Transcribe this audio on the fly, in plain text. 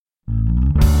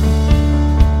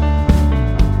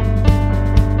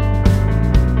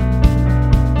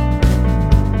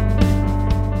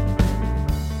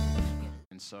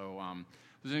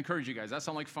Does it encourage you guys? That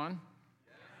sound like fun?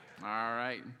 All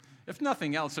right. If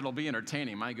nothing else, it'll be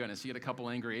entertaining. My goodness, you get a couple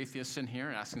angry atheists in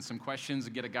here asking some questions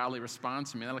and get a godly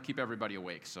response. I mean, that'll keep everybody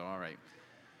awake. So, all right.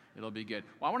 It'll be good.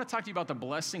 Well, I want to talk to you about the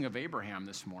blessing of Abraham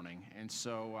this morning. And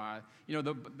so,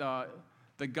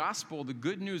 the gospel, the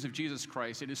good news of Jesus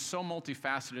Christ, it is so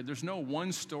multifaceted. There's no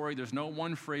one story, there's no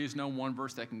one phrase, no one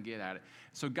verse that can get at it.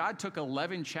 So God took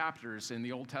 11 chapters in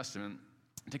the Old Testament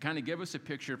to kind of give us a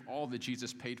picture of all that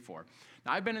Jesus paid for.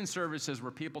 Now, I've been in services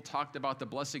where people talked about the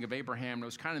blessing of Abraham, and it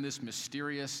was kind of this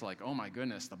mysterious, like, oh my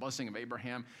goodness, the blessing of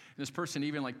Abraham. And this person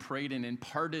even like prayed and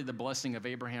imparted the blessing of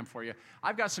Abraham for you.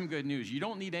 I've got some good news. You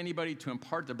don't need anybody to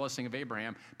impart the blessing of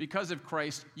Abraham. Because of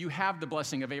Christ, you have the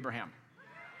blessing of Abraham.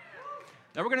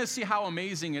 Now, we're going to see how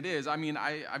amazing it is. I mean,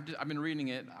 I've been reading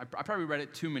it. I probably read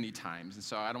it too many times, and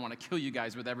so I don't want to kill you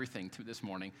guys with everything this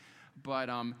morning. But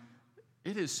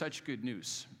it is such good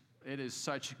news. It is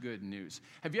such good news.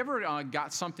 Have you ever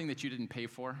got something that you didn't pay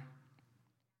for?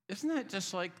 Isn't that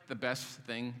just like the best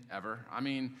thing ever? I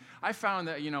mean, I found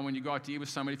that, when you go out to eat with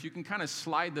somebody, if you can kind of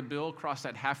slide the bill across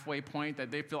that halfway point, that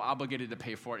they feel obligated to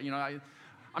pay for it.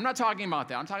 I'm not talking about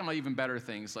that. I'm talking about even better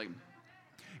things. Like,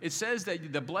 it says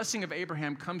that the blessing of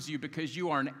Abraham comes to you because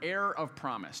you are an heir of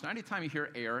promise. Now, anytime you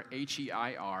hear heir,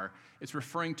 H-E-I-R, it's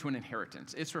referring to an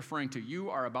inheritance. It's referring to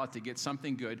you are about to get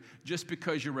something good just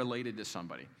because you're related to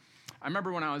somebody. I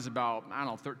remember when I was about,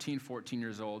 13, 14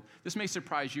 years old. This may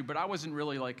surprise you, but I wasn't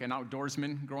really like an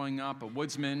outdoorsman growing up, a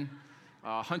woodsman,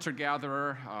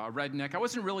 hunter-gatherer, redneck. I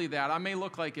wasn't really that. I may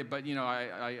look like it, but,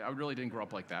 I really didn't grow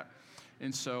up like that.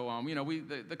 And so,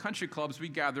 the country clubs, we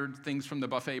gathered things from the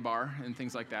buffet bar and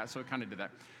things like that, so I kind of did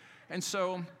that. And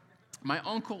so my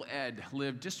Uncle Ed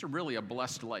lived just a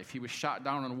blessed life. He was shot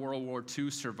down in World War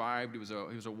II, survived. He was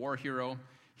a war hero.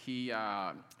 He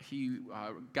got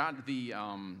the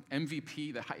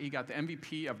MVP. He got the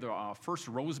MVP of the first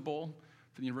Rose Bowl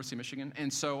for the University of Michigan.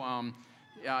 And so,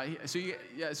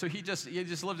 so he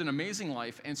just lived an amazing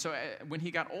life. And so, when he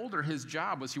got older, his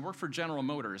job was he worked for General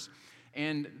Motors.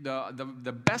 And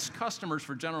the best customers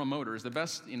for General Motors, the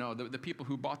best, the people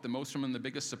who bought the most from them, the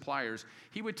biggest suppliers,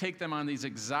 he would take them on these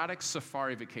exotic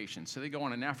safari vacations. So they go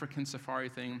on an African safari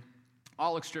thing,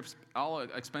 all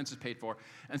expenses paid for.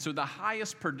 And so the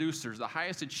highest producers, the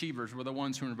highest achievers were the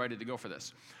ones who were invited to go for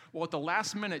this. Well, at the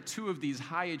last minute, 2 of these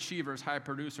high achievers, high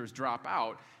producers drop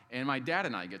out, and my dad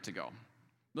and I get to go.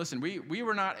 Listen, we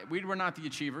were not the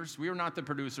achievers. We were not the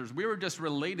producers. We were just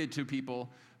related to people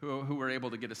who were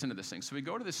able to get us into this thing. So we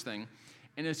go to this thing,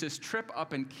 and it's this trip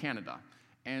up in Canada.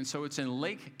 And so it's in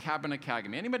Lake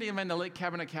Kabanakagami. Anybody been to Lake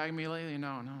Kabanakagami lately?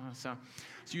 No. So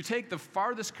you take the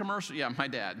farthest commercial. Yeah, my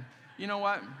dad. You know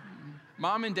what?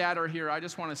 Mom and Dad are here. I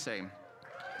just want to say,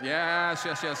 yes.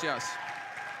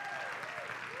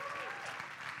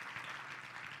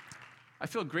 I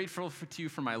feel grateful to you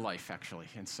for my life, actually.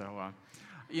 And so,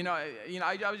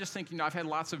 I was just thinking, I've had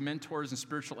lots of mentors and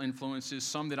spiritual influences,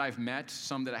 some that I've met,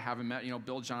 some that I haven't met,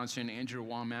 Bill Johnson, Andrew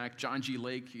Womack, John G.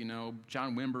 Lake,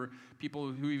 John Wimber,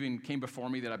 people who even came before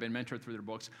me that I've been mentored through their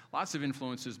books. Lots of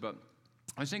influences, but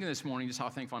I was thinking this morning just how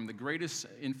thankful I'm. The greatest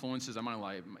influence in my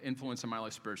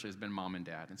life spiritually has been Mom and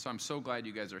Dad. And so I'm so glad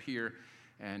you guys are here.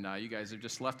 And you guys have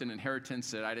just left an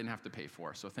inheritance that I didn't have to pay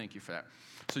for. So thank you for that.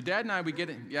 So Dad and I, we get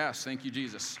it. Yes, thank you,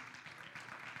 Jesus.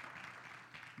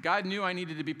 God knew I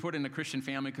needed to be put in a Christian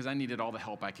family because I needed all the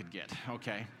help I could get.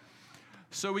 Okay.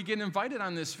 So we get invited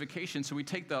on this vacation. So we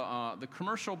take the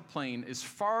commercial plane as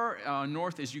far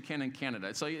north as you can in Canada.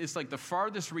 It's like the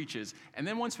farthest reaches. And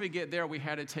then once we get there, we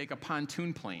had to take a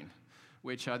pontoon plane,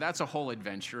 which that's a whole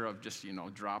adventure of just,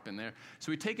 drop in there.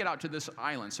 So we take it out to this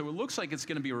island. So it looks like it's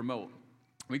going to be remote.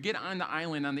 We get on the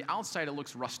island. On the outside, it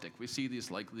looks rustic. We see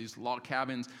these log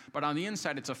cabins, but on the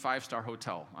inside, it's a 5-star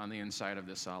hotel on the inside of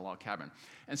this log cabin.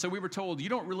 And so we were told, you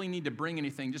don't really need to bring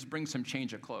anything, just bring some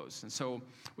change of clothes. And so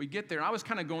we get there. I was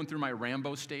kind of going through my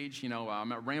Rambo stage,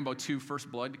 at Rambo 2, First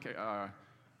Blood.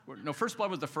 First Blood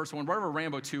was the first one. Whatever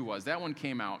Rambo 2 was, that one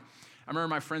came out. I remember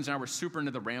my friends and I were super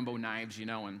into the Rambo knives,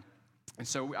 and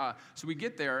so we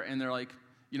get there, and they're like,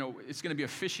 it's going to be a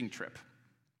fishing trip.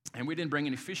 And we didn't bring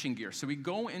any fishing gear. So we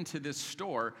go into this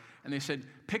store, and they said,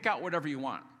 pick out whatever you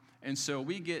want. And so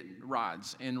we get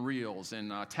rods and reels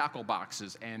and tackle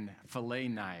boxes and fillet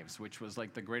knives, which was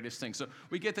like the greatest thing. So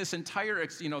we get this entire,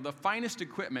 the finest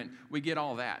equipment. We get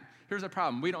all that. Here's the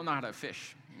problem. We don't know how to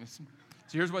fish. So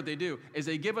here's what they do, is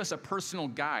they give us a personal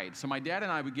guide. So my dad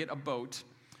and I would get a boat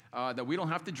that we don't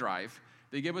have to drive.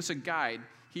 They give us a guide.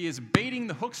 He is baiting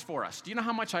the hooks for us. Do you know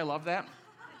how much I love that?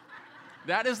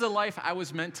 That is the life I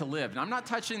was meant to live. And I'm not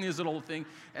touching these little things.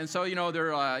 And so,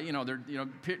 they're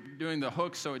doing the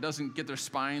hook so it doesn't get their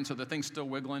spine, so the thing's still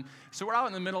wiggling. So we're out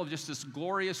in the middle of just this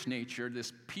glorious nature,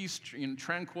 this peace,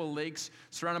 tranquil lakes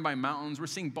surrounded by mountains. We're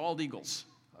seeing bald eagles,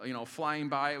 flying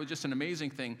by. It was just an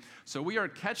amazing thing. So we are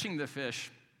catching the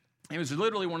fish. It was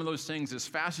literally one of those things, as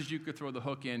fast as you could throw the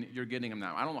hook in, you're getting them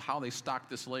now. I don't know how they stocked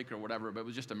this lake or whatever, but it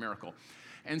was just a miracle.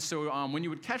 And so when you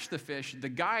would catch the fish, the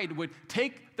guide would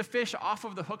take the fish off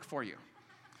of the hook for you.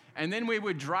 And then we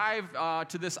would drive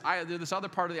to this other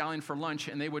part of the island for lunch,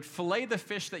 and they would fillet the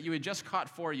fish that you had just caught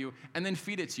for you and then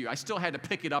feed it to you. I still had to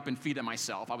pick it up and feed it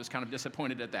myself. I was kind of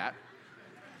disappointed at that.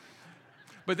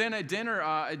 But then at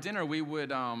dinner we would,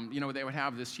 they would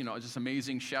have this, just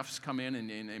amazing chefs come in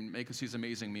and make us these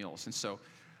amazing meals. And so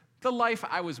the life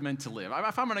I was meant to live.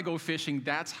 If I'm going to go fishing,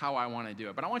 that's how I want to do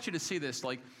it. But I want you to see this.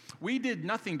 Like, we did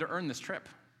nothing to earn this trip.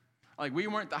 Like, we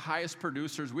weren't the highest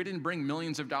producers. We didn't bring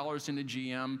millions of dollars into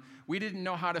GM. We didn't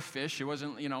know how to fish. It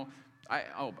wasn't,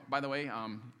 by the way,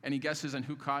 any guesses on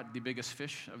who caught the biggest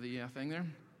fish of the thing there?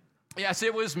 Yes,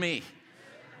 it was me.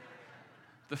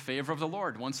 The favor of the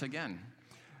Lord, once again.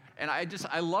 And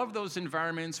I love those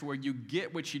environments where you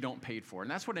get what you don't pay for.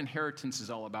 And that's what inheritance is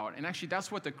all about. And actually,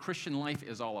 that's what the Christian life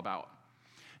is all about.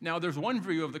 Now, there's one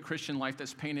view of the Christian life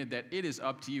that's painted that it is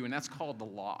up to you, and that's called the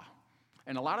law.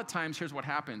 And a lot of times, here's what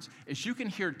happens, is you can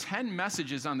hear 10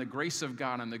 messages on the grace of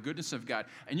God, on the goodness of God,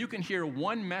 and you can hear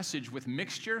one message with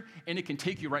mixture, and it can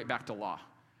take you right back to law.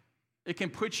 It can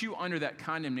put you under that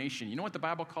condemnation. You know what the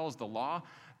Bible calls the law?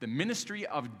 The ministry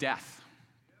of death.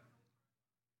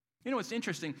 It's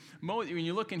interesting. When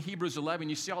you look in Hebrews 11,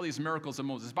 you see all these miracles of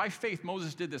Moses. By faith,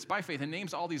 Moses did this. By faith, and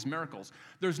names all these miracles.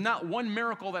 There's not one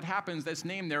miracle that happens that's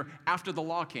named there after the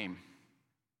law came.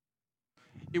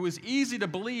 It was easy to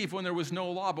believe when there was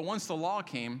no law, but once the law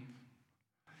came,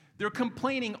 they're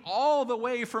complaining all the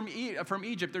way from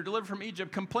Egypt. They're delivered from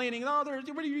Egypt, complaining, what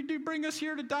do you do? Bring us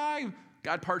here to die?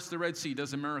 God parts the Red Sea,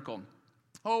 does a miracle.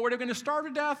 Oh, we're going to starve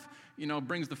to death.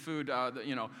 Brings the food.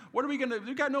 What are we going to do?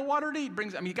 We got no water to eat.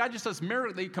 God just does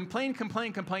miracle. They complain,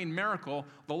 miracle.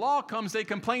 The law comes, they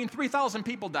complain, 3,000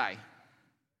 people die.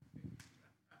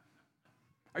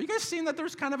 Are you guys seeing that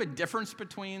there's kind of a difference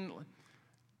between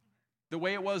the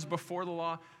way it was before the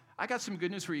law? I got some good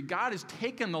news for you. God has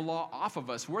taken the law off of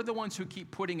us. We're the ones who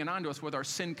keep putting it onto us with our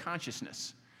sin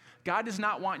consciousness. God does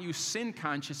not want you sin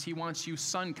conscious. He wants you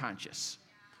son conscious.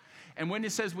 And when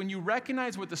it says, when you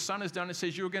recognize what the Son has done, it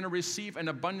says you're going to receive an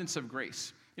abundance of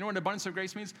grace. You know what abundance of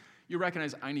grace means? You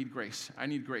recognize, I need grace. I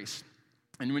need grace.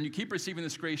 And when you keep receiving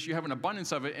this grace, you have an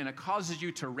abundance of it, and it causes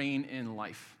you to reign in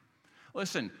life.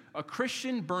 Listen, a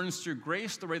Christian burns through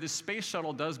grace the way the space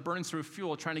shuttle burns through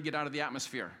fuel trying to get out of the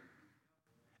atmosphere.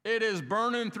 It is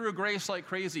burning through grace like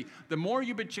crazy. The more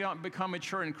you become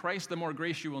mature in Christ, the more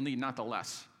grace you will need, not the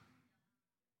less.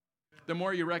 The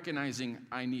more you're recognizing,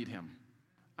 I need him.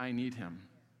 I need him.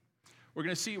 We're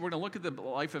going to look at the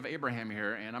life of Abraham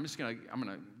here, and I'm going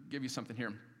to give you something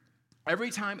here.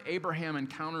 Every time Abraham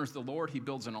encounters the Lord, he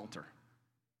builds an altar.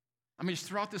 Just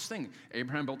throughout this thing,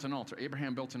 Abraham built an altar.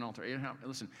 Abraham built an altar.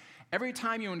 Listen, every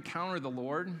time you encounter the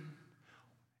Lord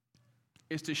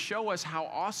is to show us how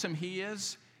awesome he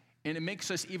is, and it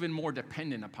makes us even more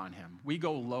dependent upon him. We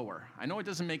go lower. I know it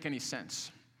doesn't make any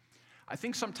sense. I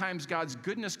think sometimes God's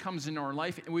goodness comes into our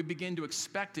life and we begin to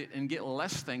expect it and get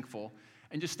less thankful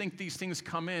and just think these things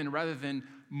come in rather than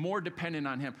more dependent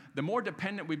on him. The more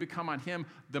dependent we become on him,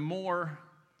 the more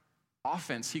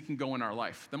offense he can go in our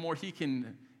life, the more he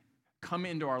can come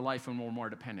into our life when we're more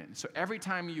dependent. So every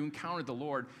time you encounter the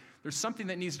Lord, there's something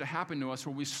that needs to happen to us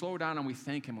where we slow down and we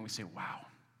thank him and we say, wow.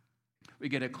 We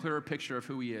get a clearer picture of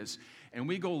who he is, and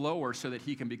we go lower so that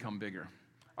he can become bigger.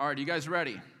 All right, you guys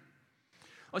ready?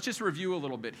 Let's just review a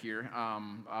little bit here.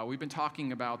 We've been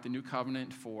talking about the new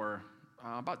covenant for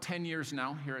about 10 years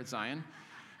now here at Zion.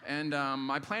 And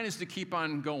my plan is to keep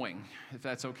on going, if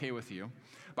that's okay with you.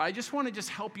 But I just want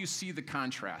to help you see the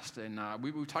contrast. And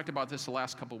we've talked about this the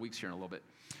last couple of weeks here in a little bit.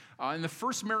 In the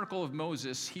first miracle of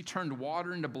Moses, he turned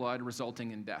water into blood,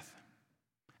 resulting in death.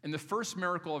 In the first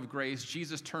miracle of grace,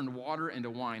 Jesus turned water into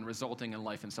wine, resulting in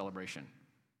life and celebration.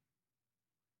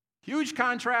 Huge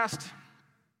contrast.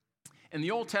 In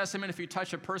the Old Testament, if you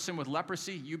touch a person with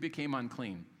leprosy, you became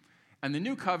unclean. And the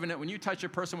New Covenant, when you touch a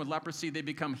person with leprosy, they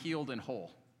become healed and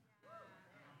whole.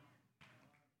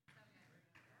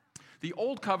 The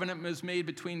Old Covenant was made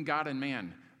between God and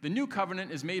man. The New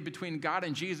Covenant is made between God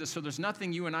and Jesus, so there's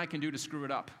nothing you and I can do to screw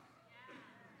it up.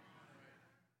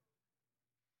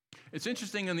 It's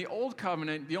interesting, in the Old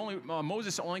Covenant,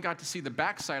 Moses only got to see the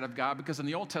backside of God because in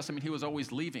the Old Testament, he was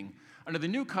always leaving. Under the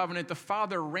New Covenant, the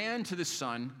Father ran to the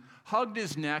Son, hugged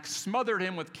his neck, smothered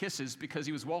him with kisses because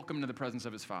he was welcome into the presence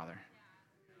of his Father.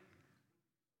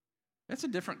 It's a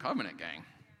different covenant, gang.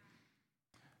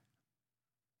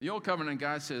 The Old Covenant,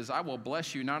 God says, I will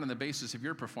bless you not on the basis of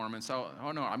your performance.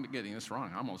 Oh no, I'm getting this wrong.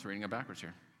 I'm almost reading it backwards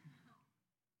here.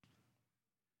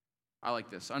 I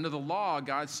like this. Under the law,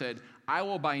 God said, I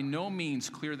will by no means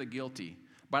clear the guilty,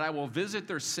 but I will visit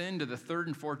their sin to the third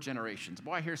and fourth generations.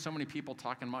 Boy, I hear so many people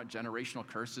talking about generational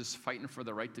curses, fighting for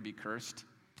the right to be cursed.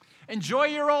 Enjoy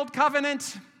your old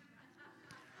covenant.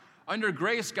 Under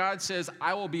grace, God says,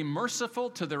 I will be merciful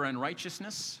to their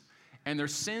unrighteousness, and their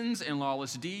sins and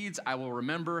lawless deeds I will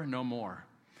remember no more.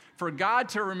 For God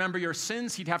to remember your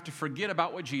sins, he'd have to forget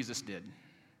about what Jesus did.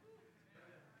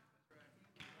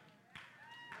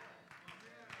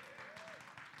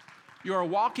 You are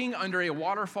walking under a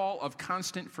waterfall of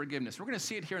constant forgiveness. We're going to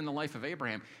see it here in the life of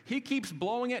Abraham. He keeps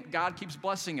blowing it. God keeps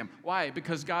blessing him. Why?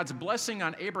 Because God's blessing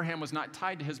on Abraham was not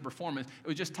tied to his performance. It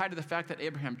was just tied to the fact that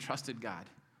Abraham trusted God.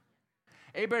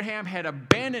 Abraham had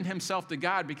abandoned himself to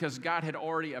God because God had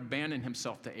already abandoned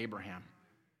himself to Abraham.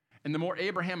 And the more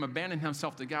Abraham abandoned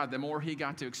himself to God, the more he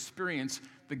got to experience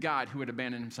the God who had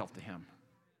abandoned himself to him.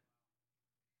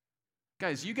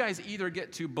 Guys, you guys either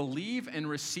get to believe and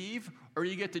receive, or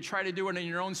you get to try to do it in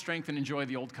your own strength and enjoy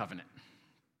the old covenant.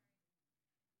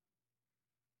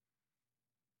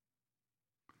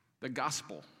 The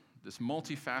gospel, this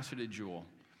multifaceted jewel.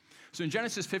 So in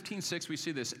Genesis 15:6, we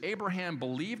see this. Abraham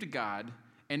believed God,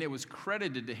 and it was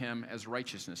credited to him as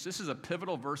righteousness. This is a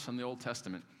pivotal verse in the Old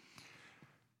Testament.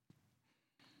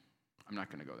 I'm not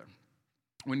going to go there.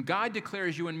 When God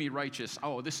declares you and me righteous,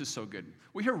 oh, this is so good.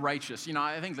 We hear righteous. You know,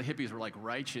 I think the hippies were like,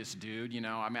 righteous, dude. You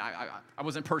know, I mean, I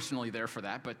wasn't personally there for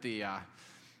that, but I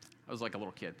was like a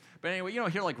little kid. But anyway, you know,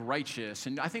 hear like righteous.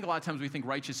 And I think a lot of times we think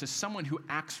righteous is someone who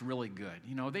acts really good.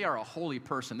 You know, they are a holy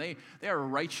person. They are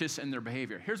righteous in their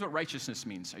behavior. Here's what righteousness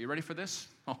means. Are you ready for this?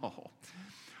 Oh.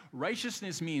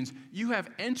 Righteousness means you have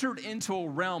entered into a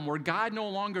realm where God no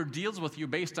longer deals with you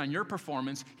based on your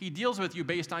performance. He deals with you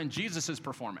based on Jesus'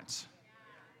 performance.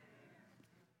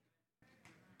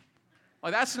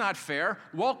 Well, that's not fair.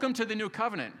 Welcome to the new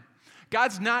covenant.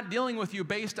 God's not dealing with you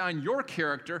based on your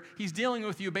character. He's dealing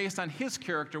with you based on his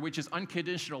character, which is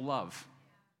unconditional love.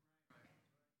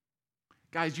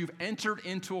 Guys, you've entered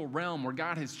into a realm where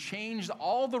God has changed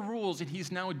all the rules, and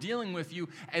he's now dealing with you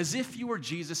as if you were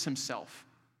Jesus himself.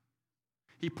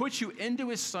 He puts you into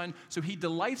his son, so he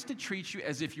delights to treat you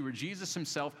as if you were Jesus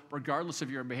himself, regardless of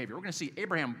your behavior. We're going to see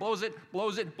Abraham blows it,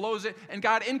 and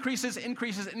God increases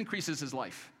his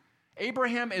life.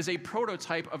 Abraham is a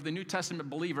prototype of the New Testament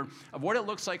believer of what it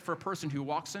looks like for a person who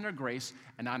walks under grace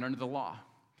and not under the law.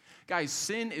 Guys,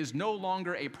 sin is no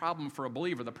longer a problem for a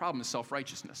believer. The problem is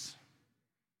self-righteousness.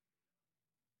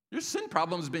 Your sin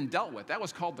problem has been dealt with. That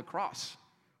was called the cross.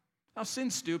 Now,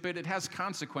 sin's stupid. It has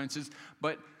consequences,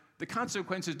 but the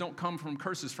consequences don't come from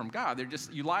curses from God. They're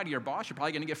just, you lie to your boss, you're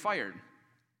probably going to get fired.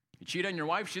 You cheat on your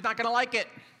wife, she's not going to like it.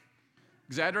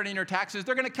 Exaggerating your taxes,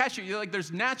 they're going to catch you. You're like,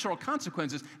 there's natural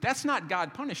consequences. That's not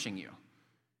God punishing you.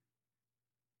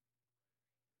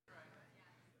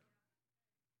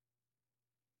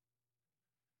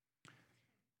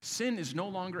 Sin is no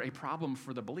longer a problem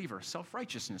for the believer.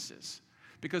 Self-righteousness is.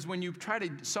 Because when you try to,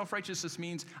 self-righteousness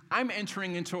means I'm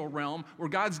entering into a realm where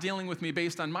God's dealing with me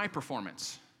based on my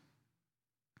performance.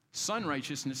 Son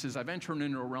righteousness is I've entered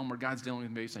into a realm where God's dealing with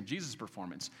me based on Jesus'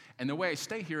 performance. And the way I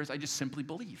stay here is I just simply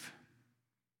believe.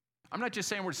 I'm not just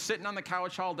saying we're sitting on the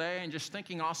couch all day and just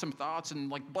thinking awesome thoughts and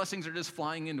like blessings are just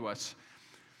flying into us.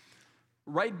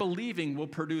 Right believing will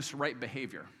produce right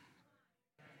behavior.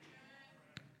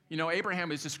 You know, Abraham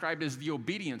is described as the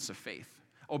obedience of faith.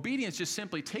 Obedience just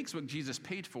simply takes what Jesus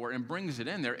paid for and brings it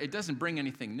in there. It doesn't bring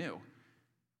anything new.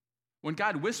 When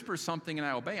God whispers something and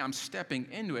I obey, I'm stepping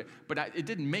into it, but it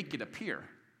didn't make it appear.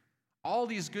 All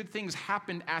these good things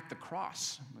happened at the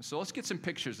cross. So let's get some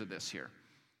pictures of this here.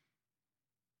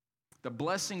 The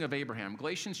blessing of Abraham.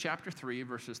 Galatians chapter 3,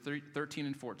 verses 13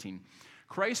 and 14.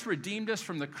 Christ redeemed us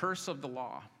from the curse of the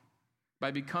law by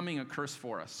becoming a curse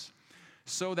for us,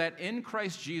 so that in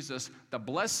Christ Jesus the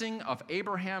blessing of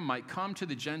Abraham might come to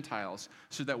the Gentiles,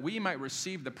 so that we might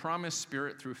receive the promised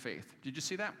Spirit through faith. Did you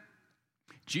see that?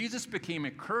 Jesus became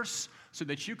a curse so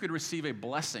that you could receive a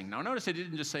blessing. Now notice it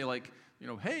didn't just say like, you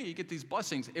know, hey, you get these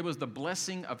blessings. It was the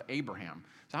blessing of Abraham.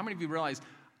 So how many of you realize,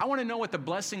 I want to know what the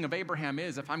blessing of Abraham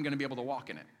is if I'm going to be able to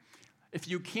walk in it. If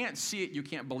you can't see it, you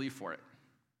can't believe for it.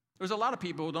 There's a lot of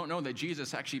people who don't know that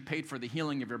Jesus actually paid for the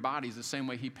healing of your bodies the same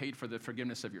way he paid for the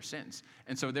forgiveness of your sins.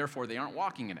 And so therefore they aren't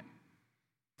walking in it.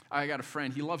 I got a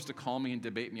friend, he loves to call me and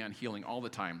debate me on healing all the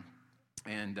time.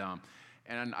 And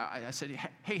I said,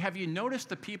 hey, have you noticed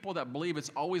the people that believe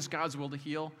it's always God's will to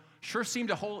heal sure seem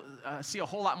to see a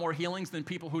whole lot more healings than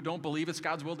people who don't believe it's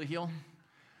God's will to heal?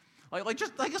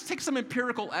 Just take some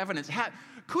empirical evidence.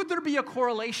 Could there be a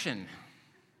correlation?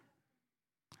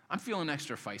 I'm feeling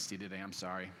extra feisty today, I'm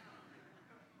sorry.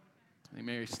 I think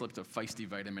Mary slipped a feisty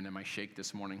vitamin in my shake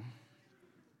this morning.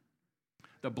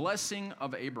 The blessing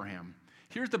of Abraham.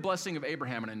 Here's the blessing of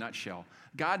Abraham in a nutshell.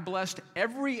 God blessed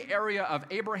every area of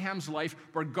Abraham's life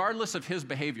regardless of his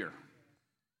behavior.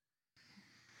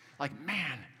 Like,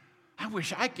 man, I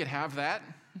wish I could have that.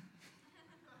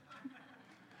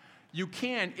 You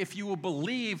can if you will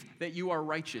believe that you are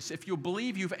righteous, if you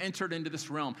believe you've entered into this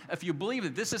realm, if you believe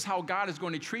that this is how God is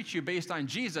going to treat you based on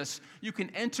Jesus, you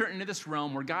can enter into this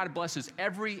realm where God blesses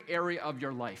every area of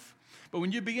your life. But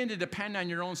when you begin to depend on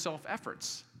your own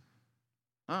self-efforts,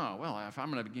 oh, well, if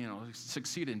I'm going to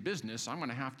succeed in business, I'm going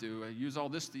to have to use all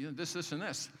this, and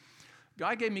this.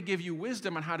 God give you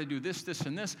wisdom on how to do this,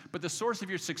 and this, but the source of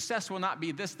your success will not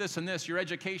be this, and this, your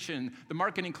education, the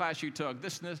marketing class you took,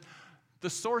 this and this. The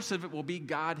source of it will be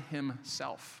God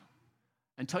himself.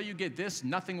 Until you get this,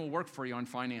 nothing will work for you on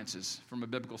finances from a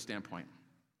biblical standpoint.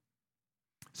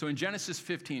 So in Genesis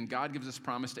 15, God gives this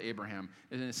promise to Abraham,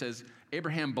 and it says,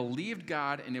 Abraham believed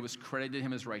God, and it was credited to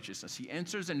him as righteousness. He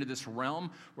enters into this realm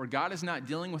where God is not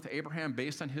dealing with Abraham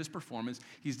based on his performance.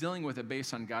 He's dealing with it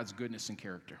based on God's goodness and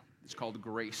character. It's called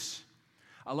grace.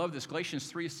 I love this. Galatians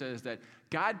 3 says that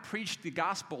God preached the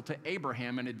gospel to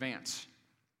Abraham in advance.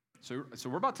 So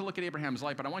we're about to look at Abraham's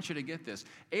life, but I want you to get this.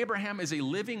 Abraham is a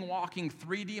living, walking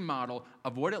 3D model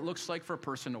of what it looks like for a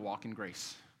person to walk in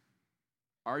grace.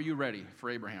 Are you ready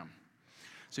for Abraham?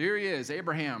 So here he is,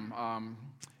 Abraham.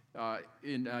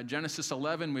 In Genesis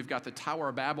 11, we've got the Tower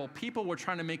of Babel. People were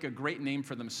trying to make a great name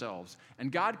for themselves.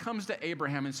 And God comes to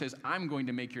Abraham and says, I'm going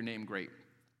to make your name great.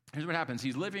 Here's what happens.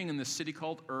 He's living in this city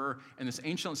called Ur, in this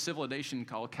ancient civilization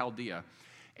called Chaldea.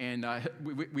 And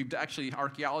we've actually,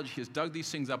 archaeology has dug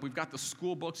these things up. We've got the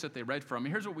school books that they read from.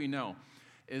 And here's what we know,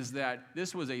 is that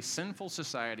this was a sinful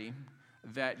society,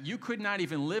 that you could not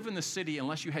even live in the city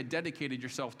unless you had dedicated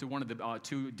yourself to one of the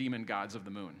two demon gods of the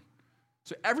moon.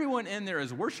 So everyone in there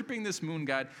is worshiping this moon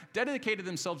god, dedicated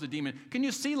themselves to demon. Can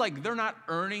you see, they're not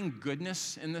earning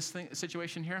goodness in this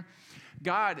situation here?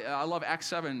 God, I love Acts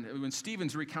 7, when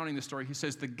Stephen's recounting the story, he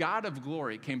says, the God of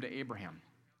glory came to Abraham.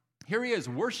 Here he is,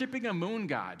 worshiping a moon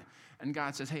god. And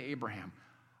God says, hey, Abraham,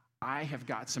 I have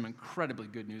got some incredibly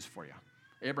good news for you.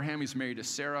 Abraham, he's married to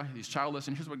Sarah. He's childless.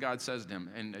 And here's what God says to him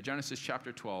in Genesis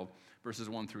chapter 12, verses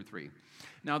 1 through 3.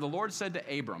 Now the Lord said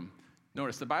to Abram,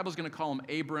 notice, the Bible's going to call him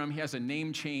Abram. He has a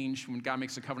name change when God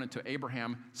makes a covenant to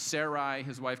Abraham. Sarai,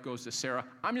 his wife, goes to Sarah.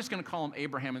 I'm just going to call him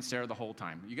Abraham and Sarah the whole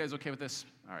time. You guys okay with this?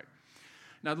 All right.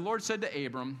 Now the Lord said to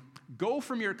Abram, go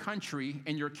from your country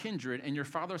and your kindred and your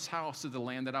father's house to the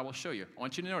land that I will show you. I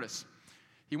want you to notice.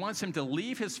 He wants him to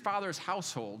leave his father's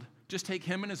household, just take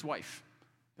him and his wife.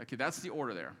 Okay, that's the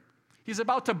order there. He's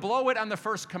about to blow it on the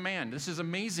first command. This is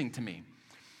amazing to me.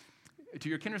 To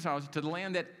your kindred's house, to the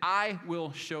land that I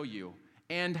will show you.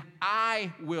 And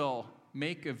I will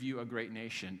make of you a great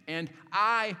nation. And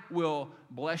I will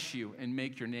bless you and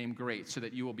make your name great so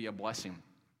that you will be a blessing.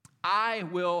 I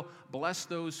will bless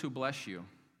those who bless you,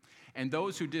 and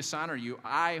those who dishonor you,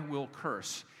 I will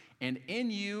curse. And in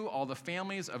you, all the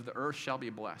families of the earth shall be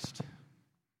blessed.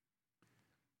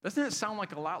 Doesn't it sound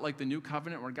a lot like the new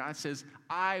covenant where God says,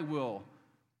 I will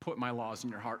put my laws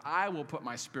in your heart. I will put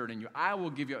my spirit in you. I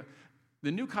will give you.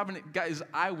 The new covenant is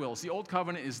I will. The old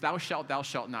covenant is thou shalt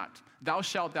not. Thou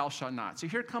shalt not. So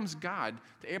here comes God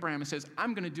to Abraham and says,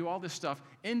 I'm going to do all this stuff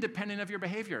independent of your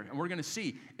behavior. And we're going to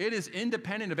see it is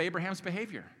independent of Abraham's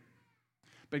behavior.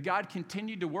 But God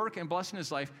continued to work and bless in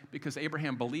his life because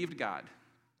Abraham believed God.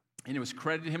 And it was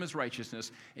credited to him as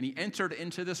righteousness. And he entered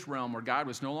into this realm where God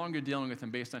was no longer dealing with him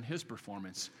based on his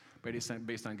performance, but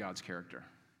based on God's character.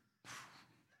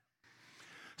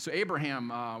 So Abraham,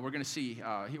 we're going to see,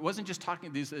 he wasn't just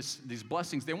talking these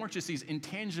blessings. They weren't just these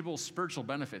intangible spiritual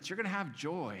benefits. You're going to have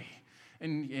joy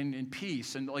and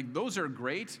peace, and those are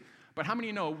great. But how many of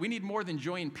you know we need more than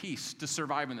joy and peace to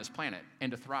survive on this planet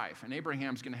and to thrive? And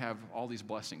Abraham's going to have all these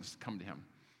blessings come to him.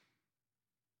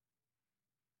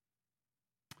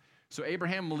 So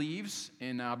Abraham leaves,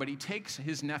 but he takes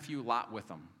his nephew Lot with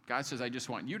him. God says, I just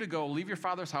want you to go, leave your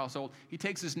father's household. He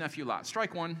takes his nephew Lot.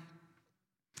 Strike one.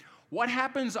 What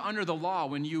happens under the law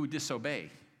when you disobey?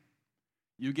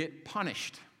 You get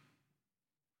punished.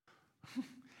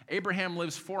 Abraham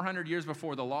lives 400 years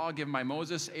before the law given by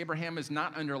Moses. Abraham is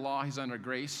not under law, he's under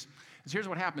grace. So here's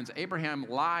what happens. Abraham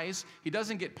lies. He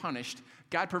doesn't get punished.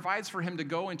 God provides for him to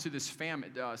go into this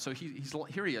famine.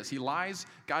 Here he is. He lies.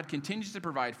 God continues to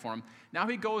provide for him. Now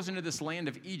he goes into this land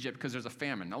of Egypt because there's a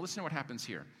famine. Now listen to what happens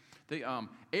here.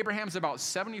 Abraham's about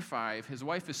 75. His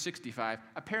wife is 65.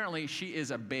 Apparently, she is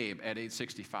a babe at age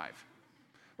 65.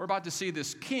 We're about to see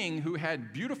this king who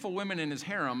had beautiful women in his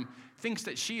harem thinks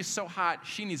that she is so hot,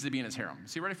 she needs to be in his harem.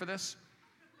 Is he ready for this?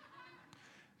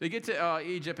 They get to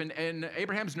Egypt, and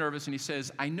Abraham's nervous, and he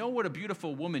says, I know what a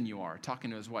beautiful woman you are,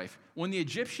 talking to his wife. When the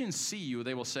Egyptians see you,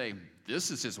 they will say, this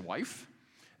is his wife?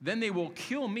 Then they will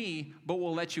kill me, but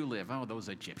will let you live. Oh, those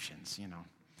Egyptians, you know.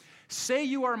 Say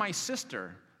you are my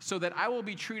sister, so that I will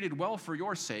be treated well for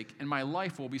your sake, and my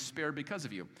life will be spared because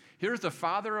of you. Here's the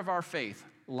father of our faith,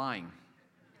 lying.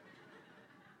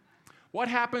 What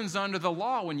happens under the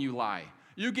law when you lie?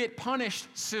 You get punished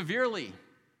severely.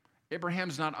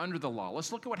 Abraham's not under the law.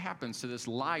 Let's look at what happens to this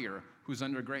liar who's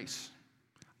under grace.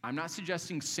 I'm not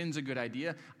suggesting sin's a good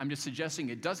idea. I'm just suggesting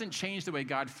it doesn't change the way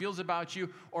God feels about you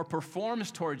or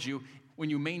performs towards you when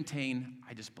you maintain,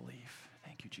 I just believe.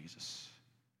 Thank you, Jesus.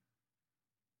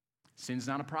 Sin's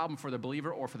not a problem for the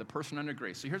believer or for the person under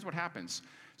grace. So here's what happens.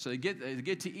 So they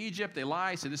get to Egypt, they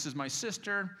lie, say, this is my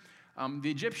sister. The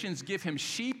Egyptians give him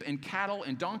sheep and cattle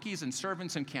and donkeys and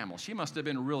servants and camels. She must have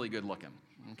been really good looking,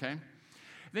 okay?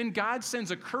 Then God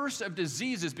sends a curse of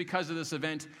diseases because of this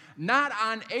event, not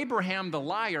on Abraham the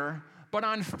liar, but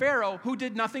on Pharaoh who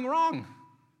did nothing wrong.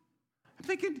 I'm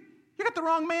thinking, you got the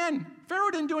wrong man. Pharaoh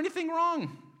didn't do anything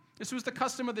wrong. This was the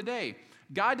custom of the day.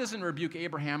 God doesn't rebuke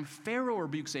Abraham. Pharaoh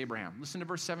rebukes Abraham. Listen to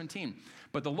verse 17.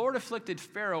 But the Lord afflicted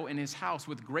Pharaoh and his house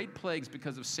with great plagues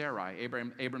because of Sarai,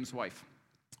 Abram's wife.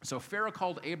 So Pharaoh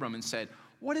called Abram and said,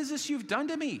 what is this you've done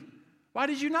to me? Why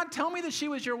did you not tell me that she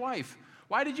was your wife?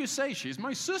 Why did you say, she's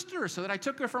my sister, so that I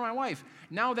took her for my wife?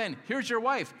 Now then, here's your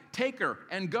wife. Take her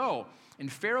and go.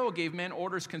 And Pharaoh gave men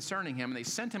orders concerning him, and they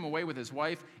sent him away with his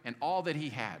wife and all that he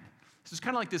had. This is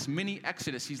kind of like this mini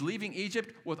Exodus. He's leaving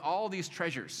Egypt with all these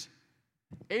treasures.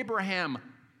 Abraham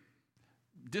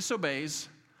disobeys,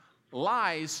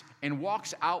 lies, and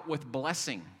walks out with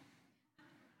blessing.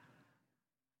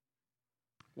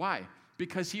 Why?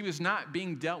 Because he was not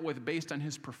being dealt with based on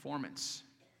his performance.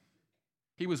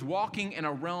 He was walking in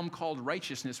a realm called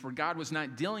righteousness where God was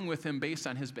not dealing with him based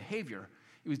on his behavior.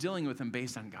 He was dealing with him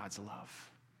based on God's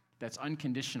love. That's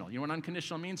unconditional. You know what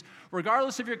unconditional means?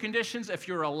 Regardless of your conditions, if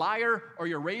you're a liar or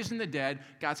you're raised in the dead,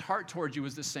 God's heart towards you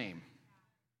is the same.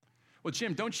 Well,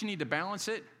 Jim, don't you need to balance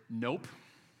it? Nope.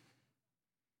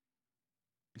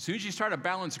 As soon as you start to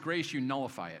balance grace, you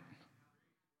nullify it.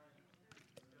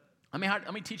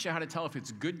 Let me teach you how to tell if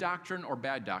it's good doctrine or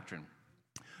bad doctrine.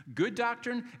 Good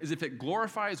doctrine is if it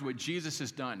glorifies what Jesus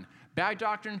has done. Bad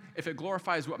doctrine, if it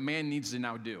glorifies what man needs to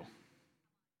now do.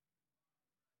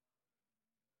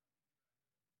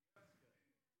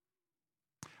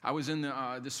 I was in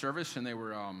this service, and they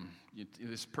were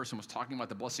this person was talking about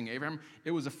the blessing of Abraham.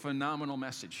 It was a phenomenal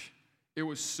message. It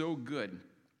was so good.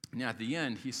 And at the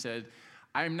end, he said,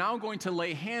 I am now going to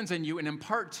lay hands on you and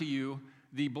impart to you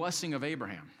the blessing of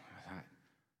Abraham. I thought,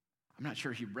 I'm not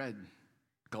sure he read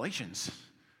Galatians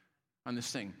on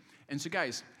this thing. And so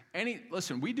guys,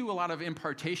 listen, we do a lot of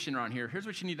impartation around here. Here's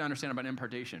what you need to understand about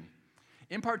impartation.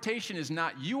 Impartation is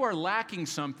not you are lacking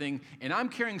something and I'm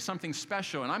carrying something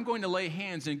special and I'm going to lay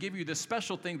hands and give you the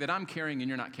special thing that I'm carrying and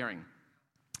you're not carrying.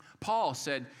 Paul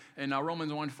said in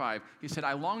Romans 1:5, he said,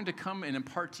 I long to come and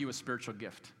impart to you a spiritual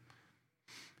gift.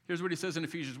 Here's what he says in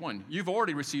Ephesians 1. You've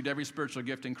already received every spiritual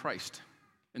gift in Christ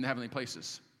in the heavenly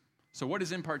places. So what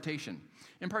is impartation?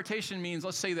 Impartation means,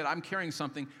 let's say that I'm carrying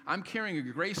something. I'm carrying a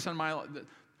grace on my life.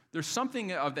 There's something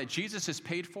that Jesus has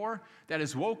paid for that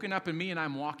is woken up in me and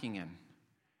I'm walking in.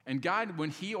 And God,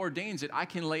 when he ordains it, I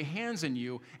can lay hands on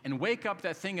you and wake up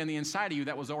that thing on the inside of you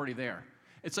that was already there.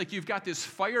 It's like you've got this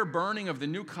fire burning of the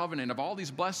new covenant of all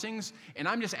these blessings, and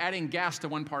I'm just adding gas to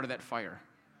one part of that fire.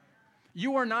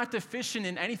 You are not deficient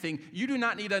in anything. You do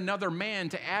not need another man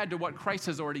to add to what Christ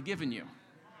has already given you.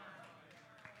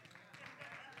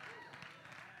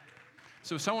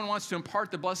 So if someone wants to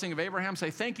impart the blessing of Abraham, say,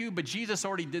 thank you, but Jesus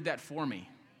already did that for me.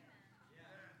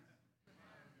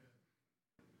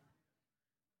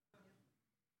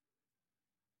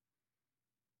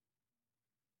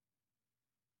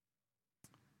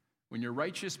 When you're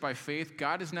righteous by faith,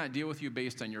 God does not deal with you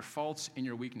based on your faults and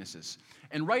your weaknesses.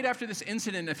 And right after this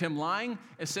incident of him lying,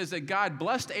 it says that God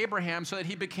blessed Abraham so that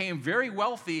he became very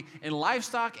wealthy in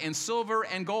livestock and silver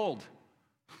and gold.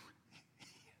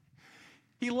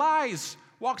 He lies,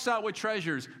 walks out with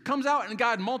treasures, comes out and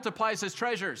God multiplies his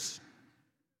treasures.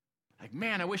 Like,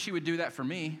 man, I wish he would do that for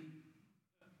me.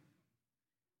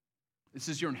 This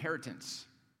is your inheritance.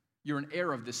 You're an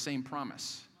heir of this same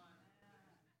promise.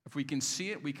 If we can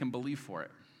see it, we can believe for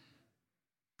it.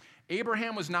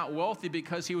 Abraham was not wealthy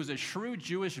because he was a shrewd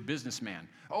Jewish businessman.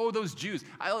 Oh, those Jews.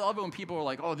 I love it when people are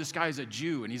like, oh, this guy's a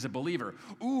Jew and he's a believer.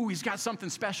 Ooh, he's got something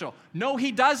special. No,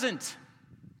 he doesn't.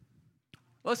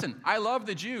 Listen, I love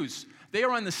the Jews. They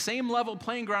are on the same level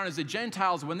playing ground as the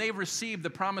Gentiles when they've received the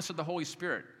promise of the Holy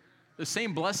Spirit, the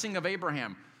same blessing of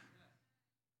Abraham.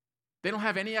 They don't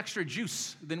have any extra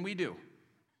juice than we do.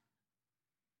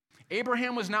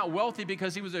 Abraham was not wealthy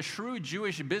because he was a shrewd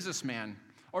Jewish businessman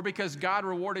or because God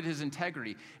rewarded his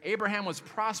integrity. Abraham was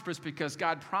prosperous because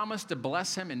God promised to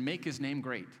bless him and make his name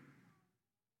great.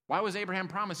 Why was Abraham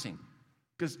promising?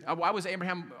 Why was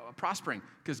Abraham prospering?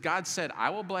 Because God said, I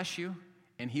will bless you,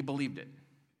 and he believed it.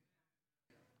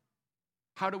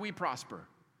 How do we prosper?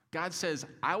 God says,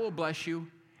 I will bless you,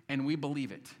 and we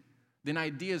believe it. Then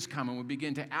ideas come, and we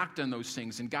begin to act on those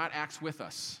things, and God acts with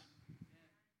us.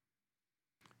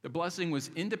 The blessing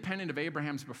was independent of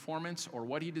Abraham's performance or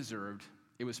what he deserved.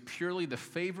 It was purely the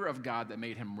favor of God that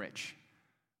made him rich.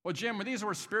 Well, Jim, these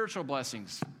were spiritual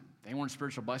blessings. They weren't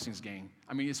spiritual blessings, gang.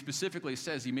 I mean, it specifically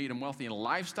says he made him wealthy in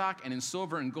livestock and in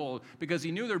silver and gold because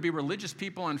he knew there would be religious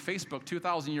people on Facebook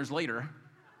 2,000 years later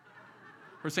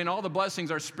who are saying all the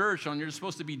blessings are spiritual and you're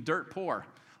supposed to be dirt poor.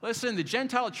 Listen, the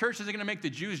Gentile church isn't going to make the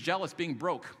Jews jealous being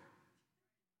broke.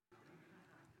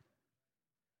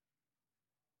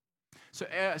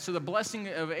 So the blessing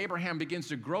of Abraham begins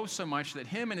to grow so much that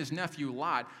him and his nephew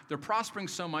Lot, they're prospering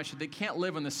so much that they can't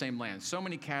live on the same land. So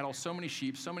many cattle, so many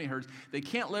sheep, so many herds. They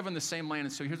can't live on the same land.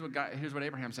 And so here's what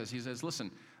Abraham says. He says, listen,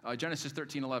 Genesis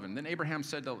 13:11. Then Abraham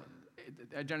said to,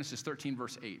 Genesis 13,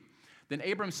 verse 8. Then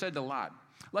Abram said to Lot,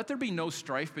 let there be no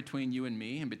strife between you and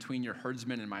me and between your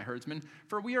herdsmen and my herdsmen,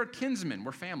 for we are kinsmen,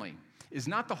 we're family. Is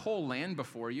not the whole land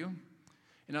before you?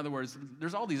 In other words,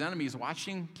 there's all these enemies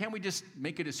watching. Can't we just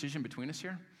make a decision between us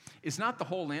here? Is not the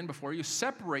whole land before you?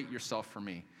 Separate yourself from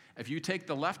me. If you take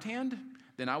the left hand,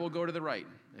 then I will go to the right.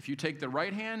 If you take the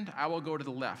right hand, I will go to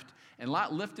the left. And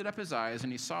Lot lifted up his eyes,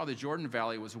 and he saw the Jordan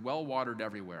Valley was well watered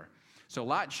everywhere. So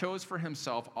Lot chose for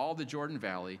himself all the Jordan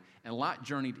Valley, and Lot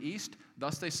journeyed east.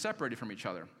 Thus they separated from each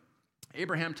other.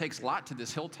 Abraham takes Lot to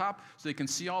this hilltop so they can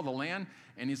see all the land,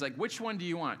 and he's like, which one do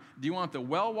you want? Do you want the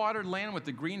well-watered land with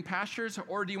the green pastures,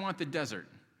 or do you want the desert?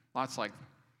 Lot's like,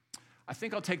 I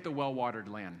think I'll take the well-watered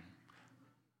land.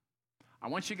 I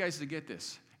want you guys to get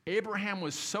this. Abraham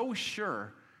was so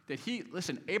sure that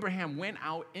Abraham went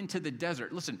out into the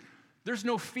desert. Listen, there's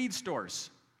no feed stores.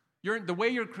 The way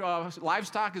your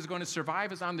livestock is going to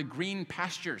survive is on the green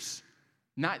pastures.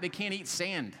 They can't eat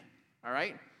sand, all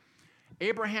right?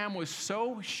 Abraham was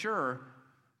so sure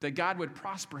that God would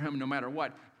prosper him no matter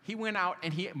what. He went out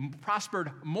and he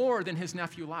prospered more than his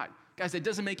nephew Lot. Guys, that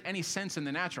doesn't make any sense in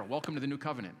the natural. Welcome to the new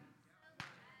covenant.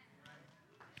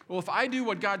 Well, if I do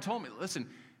what God told me, listen,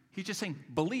 he's just saying,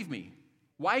 believe me.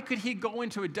 Why could he go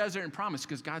into a desert and promise?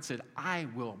 Because God said, I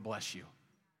will bless you.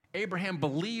 Abraham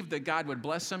believed that God would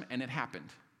bless him, and it happened.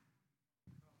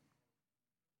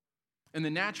 In the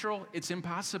natural, it's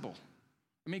impossible.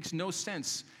 It makes no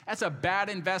sense. That's a bad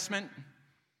investment.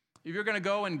 If you're going to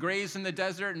go and graze in the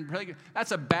desert,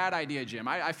 that's a bad idea, Jim.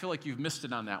 I feel like you've missed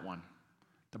it on that one.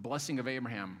 The blessing of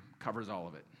Abraham covers all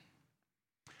of it.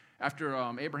 After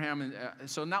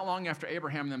so not long after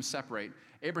Abraham and them separate,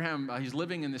 Abraham, he's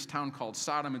living in this town called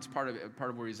Sodom. It's part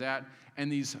of where he's at.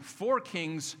 And these 4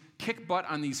 kings kick butt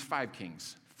on these 5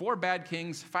 kings. 4 bad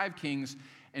kings, 5 kings.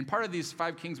 And part of these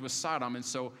 5 kings was Sodom. And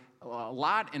so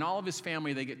Lot and all of his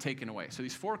family, they get taken away. So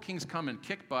these 4 kings come and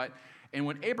kick butt. And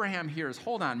when Abraham hears,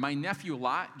 hold on, my nephew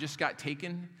Lot just got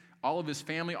taken, all of his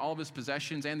family, all of his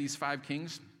possessions, and these 5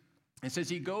 kings, it says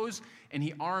he goes and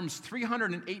he arms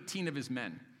 318 of his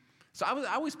men. So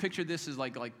I always pictured this as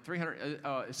like 300.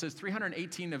 It says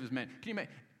 318 of his men. Can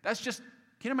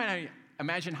you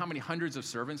imagine how many hundreds of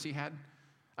servants he had?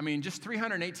 I mean, just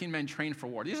 318 men trained for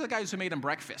war. These are the guys who made him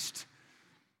breakfast.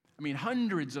 I mean,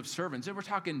 hundreds of servants. We're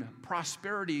talking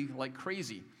prosperity like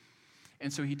crazy.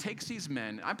 And so he takes these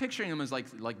men. I'm picturing them as like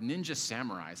ninja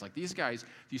samurais. Like these guys,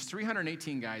 these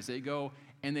 318 guys, they go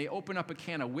and they open up a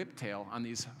can of whiptail on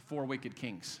these 4 wicked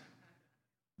kings.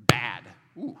 Bad.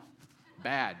 Ooh,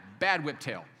 bad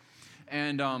whiptail.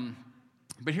 And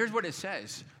but here's what it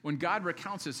says. When God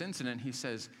recounts this incident, he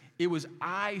says, it was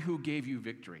I who gave you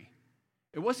victory.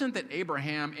 It wasn't that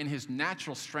Abraham, in his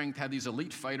natural strength, had these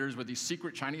elite fighters with these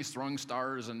secret Chinese throwing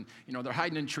stars and, they're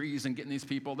hiding in trees and getting these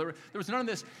people. There was none of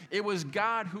this. It was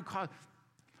God who caused.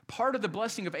 Part of the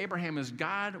blessing of Abraham is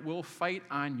God will fight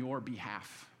on your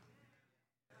behalf.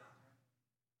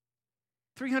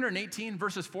 318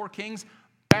 versus 4 kings,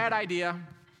 bad idea.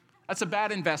 That's a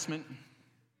bad investment.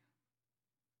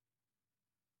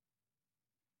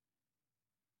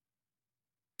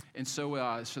 And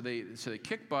so they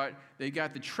kick butt. They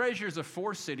got the treasures of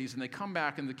 4 cities, and they come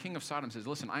back, and the king of Sodom says,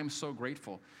 listen, I'm so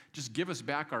grateful. Just give us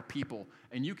back our people.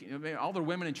 And all their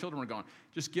women and children were gone.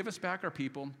 Just give us back our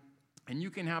people, and you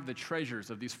can have the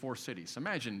treasures of these 4 cities.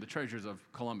 Imagine the treasures of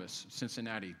Columbus,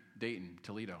 Cincinnati, Dayton,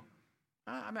 Toledo.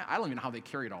 I don't even know how they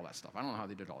carried all that stuff. I don't know how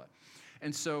they did all that.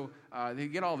 And so they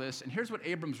get all this, and here's what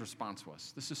Abram's response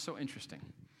was. This is so interesting.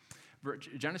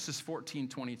 Genesis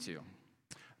 14:22.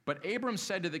 But Abram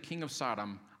said to the king of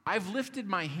Sodom, I've lifted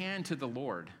my hand to the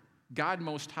Lord, God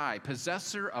Most High,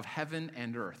 possessor of heaven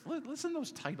and earth. Listen to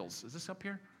those titles. Is this up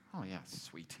here? Oh, yeah,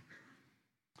 sweet.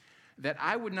 That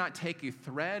I would not take a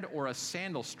thread or a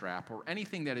sandal strap or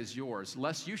anything that is yours,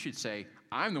 lest you should say,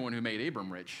 I'm the one who made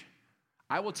Abram rich.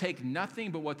 I will take nothing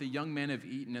but what the young men have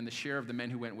eaten and the share of the men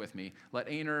who went with me. Let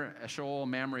Aner, Eshcol,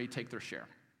 Mamre take their share.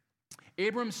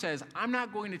 Abram says, I'm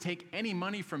not going to take any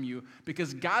money from you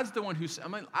because God's the one who's, I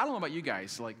don't know about you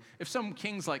guys. Like, if some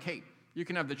king's like, hey, you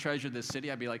can have the treasure of this city,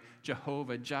 I'd be like,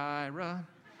 Jehovah Jireh,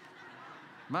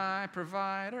 my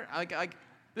provider. Like,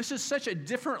 this is such a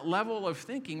different level of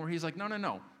thinking where he's like,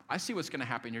 no. I see what's going to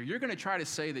happen here. You're going to try to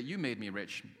say that you made me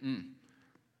rich.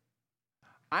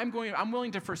 I'm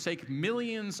willing to forsake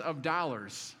millions of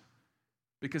dollars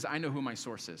because I know who my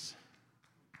source is.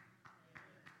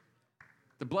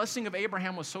 The blessing of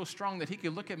Abraham was so strong that he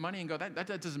could look at money and go, that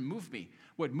doesn't move me.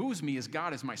 What moves me is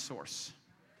God as my source.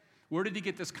 Where did he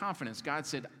get this confidence? God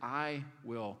said, I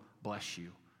will bless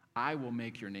you. I will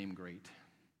make your name great.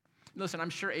 Listen, I'm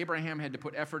sure Abraham had to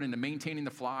put effort into maintaining the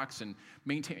flocks and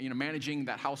managing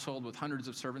that household with hundreds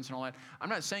of servants and all that. I'm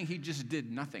not saying he just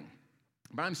did nothing.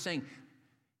 But I'm saying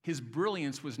his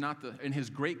brilliance was not and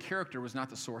his great character was not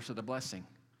the source of the blessing.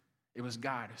 It was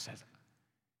God who says,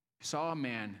 he saw a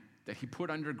man that he put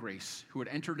under grace, who had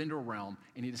entered into a realm,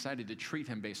 and he decided to treat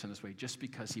him based on this way just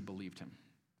because he believed him.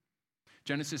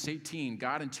 Genesis 18,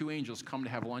 God and 2 angels come to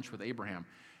have lunch with Abraham.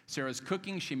 Sarah's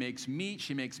cooking, she makes meat,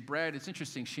 she makes bread. It's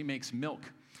interesting, she makes milk.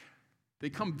 They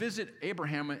come visit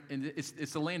Abraham, and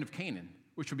it's the land of Canaan,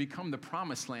 which will become the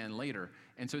promised land later.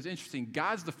 And so it's interesting,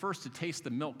 God's the first to taste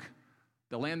the milk.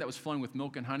 The land that was flowing with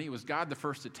milk and honey, it was God the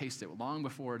first to taste it, long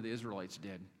before the Israelites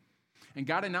did. And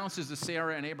God announces to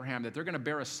Sarah and Abraham that they're going to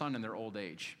bear a son in their old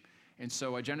age. And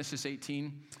so Genesis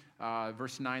 18,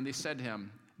 verse 9, they said to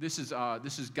him, this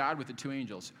is God with the 2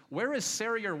 angels. Where is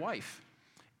Sarah, your wife?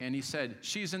 And he said,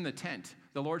 she's in the tent.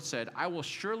 The Lord said, I will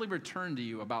surely return to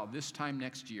you about this time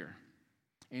next year.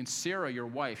 And Sarah, your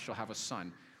wife, shall have a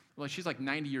son. Well, she's like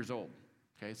 90 years old.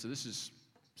 Okay, so this is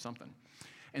something.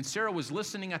 And Sarah was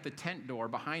listening at the tent door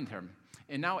behind him.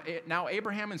 And now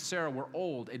Abraham and Sarah were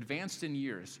old, advanced in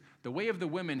years. The way of the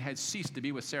women had ceased to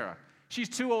be with Sarah. She's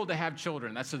too old to have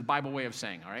children. That's the Bible way of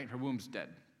saying, all right? Her womb's dead.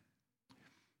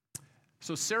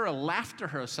 So Sarah laughed to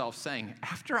herself, saying,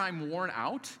 after I'm worn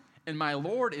out and my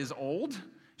Lord is old,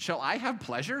 shall I have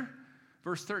pleasure?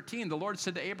 Verse 13, the Lord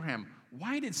said to Abraham,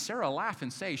 why did Sarah laugh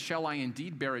and say, shall I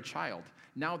indeed bear a child?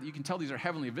 Now you can tell these are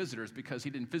heavenly visitors because he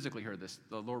didn't physically hear this.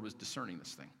 The Lord was discerning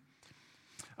this thing.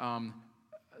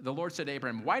 The Lord said to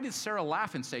Abraham, why did Sarah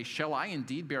laugh and say, shall I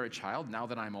indeed bear a child now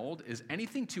that I'm old? Is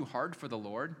anything too hard for the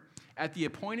Lord? At the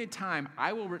appointed time,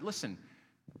 I will, listen,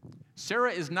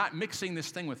 Sarah is not mixing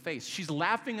this thing with faith. She's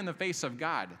laughing in the face of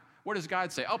God. What does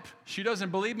God say? Oh, she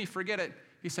doesn't believe me, forget it.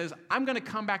 He says, I'm going to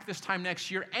come back this time next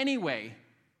year anyway,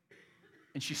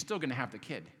 and she's still going to have the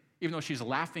kid, even though she's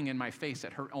laughing in my face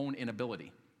at her own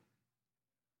inability.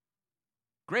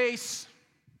 Grace.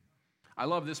 I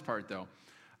love this part, though.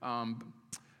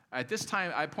 At this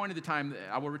time, I appointed the time,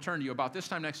 I will return to you about this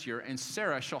time next year, and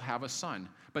Sarah shall have a son.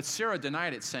 But Sarah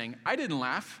denied it, saying, I didn't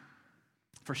laugh,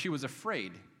 for she was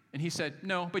afraid. And he said,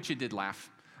 no, but you did laugh.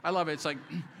 I love it. It's like,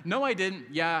 no, I didn't.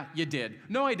 Yeah, you did.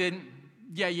 No, I didn't.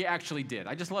 Yeah, you actually did.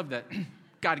 I just love that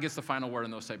God gets the final word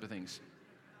on those type of things.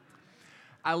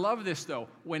 I love this, though.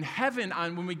 When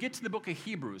we get to the book of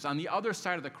Hebrews, on the other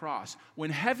side of the cross,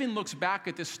 when heaven looks back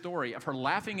at this story of her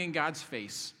laughing in God's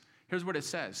face, here's what it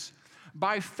says.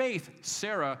 By faith,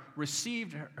 Sarah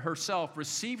received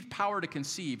power to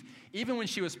conceive, even when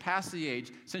she was past the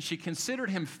age, since she considered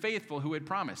him faithful who had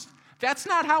promised. That's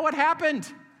not how it happened.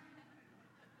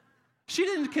 She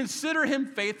didn't consider him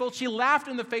faithful. She laughed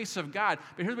in the face of God.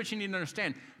 But here's what you need to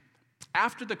understand.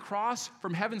 After the cross,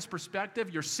 from heaven's perspective,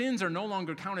 your sins are no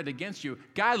longer counted against you.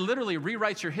 God literally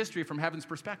rewrites your history from heaven's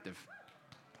perspective.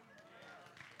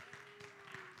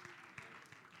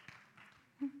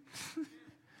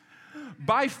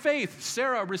 By faith,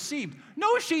 Sarah received.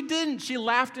 No, she didn't. She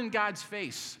laughed in God's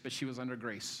face, but she was under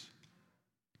grace.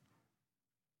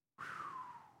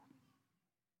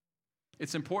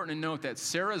 It's important to note that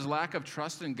Sarah's lack of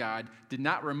trust in God did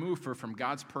not remove her from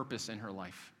God's purpose in her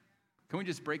life. Can we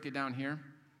just break it down here?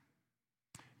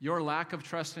 Your lack of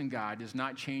trust in God does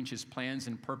not change his plans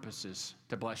and purposes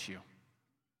to bless you.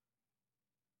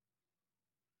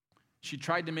 She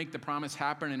tried to make the promise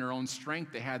happen in her own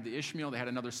strength. They had the Ishmael. They had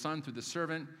another son through the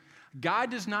servant. God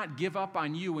does not give up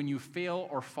on you when you fail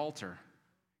or falter.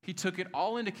 He took it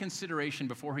all into consideration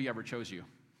before he ever chose you.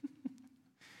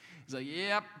 He's like,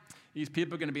 yep, these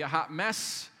people are going to be a hot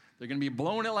mess. They're going to be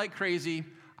blowing it like crazy.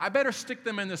 I better stick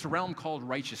them in this realm called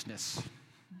righteousness.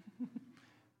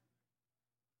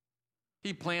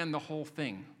 He planned the whole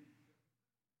thing.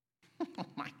 Oh,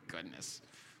 my goodness.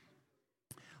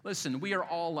 Listen, we are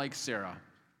all like Sarah.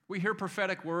 We hear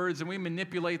prophetic words and we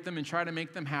manipulate them and try to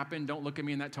make them happen. Don't look at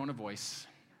me in that tone of voice.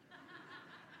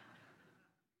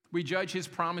 We judge his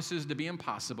promises to be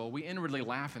impossible. We inwardly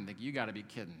laugh and think, you got to be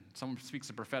kidding. Someone speaks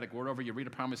a prophetic word over you, read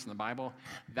a promise in the Bible.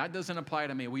 That doesn't apply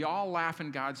to me. We all laugh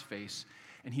in God's face,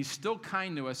 and he's still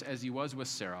kind to us as he was with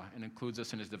Sarah and includes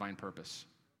us in his divine purpose.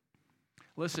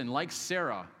 Listen, like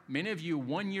Sarah, many of you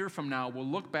 1 year from now will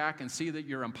look back and see that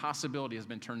your impossibility has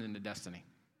been turned into destiny.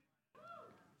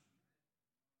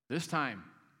 This time,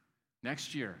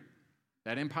 next year,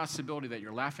 that impossibility that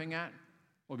you're laughing at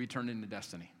will be turned into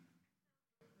destiny.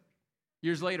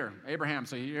 Years later, Abraham,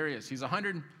 so here he is. He's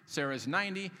 100, Sarah's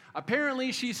 90.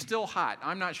 Apparently, she's still hot.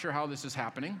 I'm not sure how this is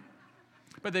happening.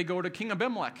 But they go to King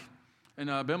Abimelech. And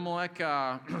Abimelech,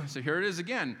 so here it is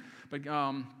again. But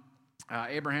God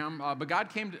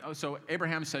came to, so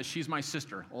Abraham says, she's my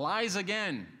sister. Lies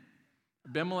again.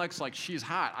 Abimelech's like, she's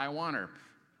hot. I want her.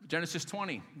 Genesis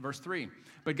 20, verse 3.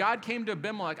 But God came to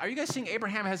Abimelech. Are you guys seeing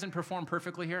Abraham hasn't performed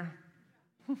perfectly here?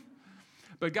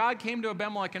 But God came to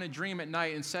Abimelech in a dream at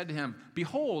night and said to him,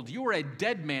 behold, you are a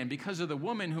dead man because of the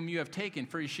woman whom you have taken,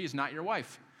 for she is not your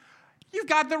wife. You've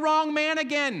got the wrong man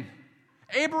again.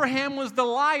 Abraham was the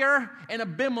liar, and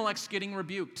Abimelech's getting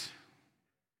rebuked.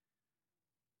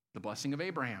 The blessing of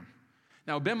Abraham.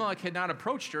 Now, Abimelech had not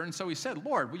approached her, and so he said,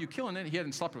 Lord, will you kill an innocent? He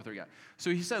hadn't slept with her yet. So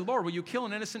he said, Lord, will you kill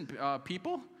an innocent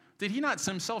people? Did he not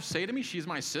himself say to me, she's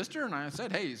my sister? And I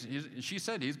said, hey, she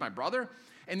said, he's my brother.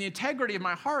 In the integrity of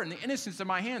my heart and the innocence of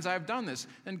my hands, I have done this.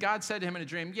 Then God said to him in a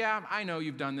dream, yeah, I know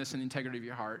you've done this in the integrity of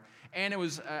your heart. And it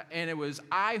was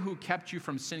I who kept you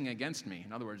from sinning against me.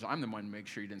 In other words, I'm the one to make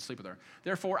sure you didn't sleep with her.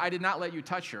 Therefore, I did not let you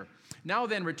touch her. Now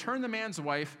then, return the man's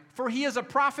wife, for he is a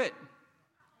prophet.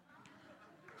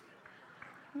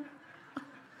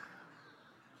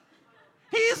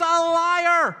 He's a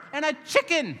liar and a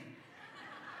chicken.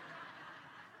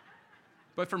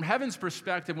 But from heaven's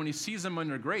perspective, when he sees him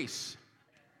under grace,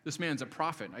 this man's a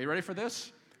prophet. Are you ready for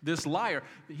this? This liar,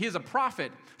 he is a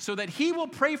prophet, so that he will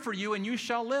pray for you and you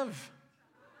shall live.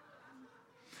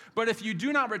 But if you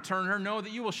do not return her, know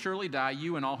that you will surely die,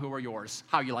 you and all who are yours.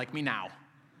 How you like me now?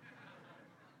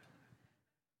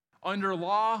 Under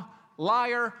law,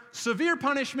 liar, severe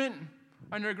punishment.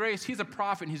 Under grace, he's a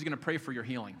prophet and he's going to pray for your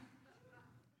healing.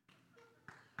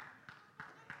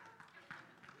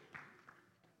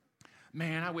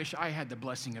 Man, I wish I had the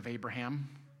blessing of Abraham.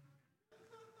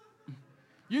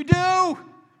 You do,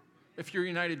 if you're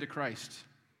united to Christ.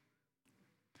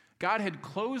 God had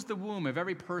closed the womb of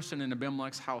every person in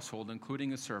Abimelech's household,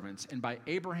 including his servants, and by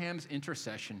Abraham's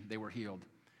intercession, they were healed.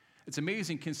 It's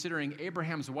amazing considering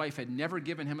Abraham's wife had never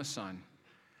given him a son.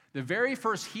 The very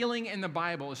first healing in the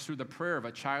Bible is through the prayer of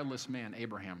a childless man,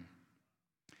 Abraham.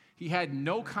 He had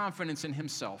no confidence in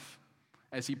himself.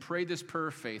 As he prayed this prayer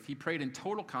of faith, he prayed in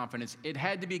total confidence. It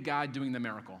had to be God doing the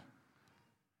miracle.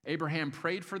 Abraham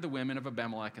prayed for the women of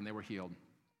Abimelech, and they were healed.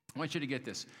 I want you to get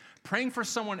this. Praying for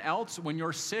someone else when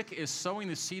you're sick is sowing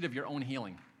the seed of your own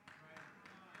healing.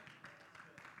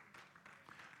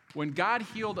 When God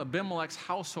healed Abimelech's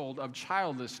household of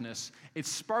childlessness, it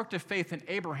sparked a faith in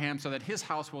Abraham so that his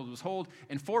household was whole.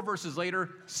 And 4 verses later,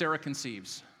 Sarah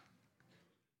conceives.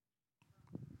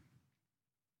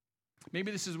 Maybe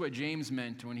this is what James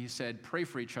meant when he said, pray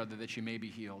for each other that you may be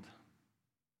healed.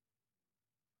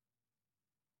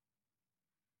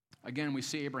 Again, we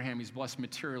see Abraham, he's blessed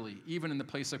materially, even in the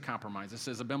place of compromise. It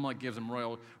says Abimelech gives him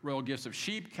royal gifts of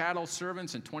sheep, cattle,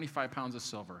 servants, and 25 pounds of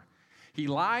silver. He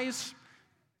lies,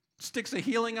 sticks a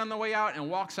healing on the way out,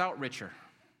 and walks out richer.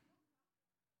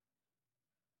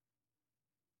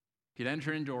 He'd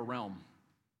enter into a realm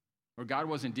where God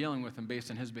wasn't dealing with him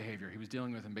based on his behavior. He was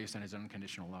dealing with him based on his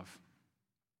unconditional love.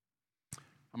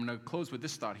 I'm going to close with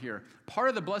this thought here. Part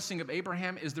of the blessing of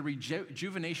Abraham is the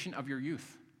rejuvenation of your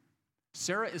youth.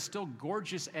 Sarah is still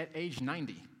gorgeous at age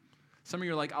 90. Some of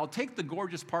you are like, I'll take the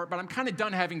gorgeous part, but I'm kind of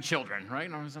done having children, right?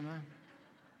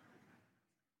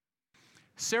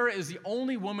 Sarah is the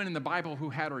only woman in the Bible who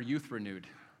had her youth renewed.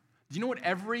 Do you know what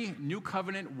every New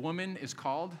Covenant woman is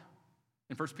called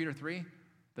in 1 Peter 3?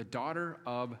 The daughter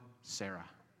of Sarah.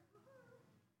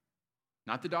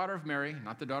 Not the daughter of Mary,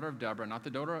 not the daughter of Deborah, not the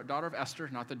daughter of Esther,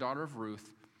 not the daughter of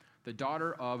Ruth, the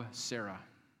daughter of Sarah.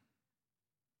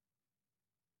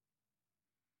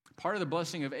 Part of the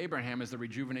blessing of Abraham is the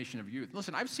rejuvenation of youth.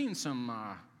 Listen, I've seen some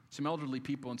elderly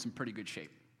people in some pretty good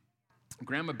shape.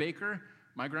 Grandma Baker,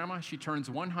 my grandma, she turns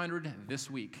 100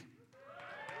 this week.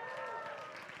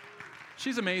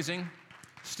 She's amazing,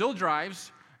 still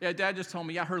drives. Yeah, Dad just told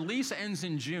me, her lease ends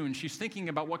in June. She's thinking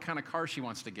about what kind of car she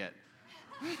wants to get.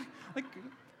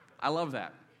 I love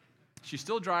that. She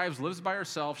still drives, lives by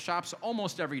herself, shops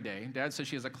almost every day. Dad says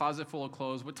she has a closet full of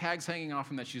clothes with tags hanging off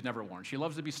them that she's never worn. She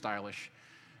loves to be stylish,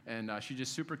 and she's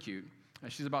just super cute.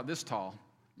 She's about this tall.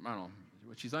 I don't know.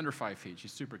 She's under 5 feet.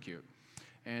 She's super cute.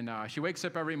 And she wakes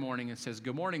up every morning and says,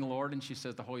 "Good morning, Lord." And she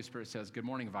says, the Holy Spirit says, "Good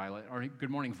morning, Violet." Or, "Good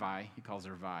morning, Vi." He calls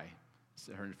her Vi.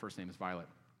 Her first name is Violet.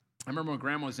 I remember when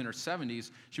Grandma was in her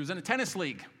 70s, she was in a tennis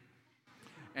league.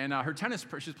 And she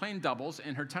was playing doubles,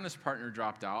 and her tennis partner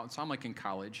dropped out. So I'm like in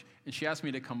college, and she asked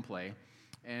me to come play.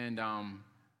 And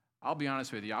I'll be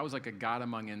honest with you, I was like a god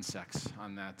among insects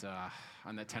on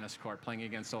that tennis court, playing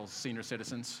against those senior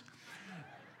citizens.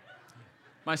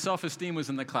 My self-esteem was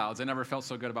in the clouds. I never felt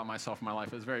so good about myself in my life.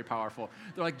 It was very powerful.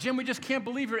 They're like, "Jim, we just can't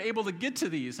believe you're able to get to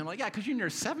these." I'm like, "Yeah, because you're in your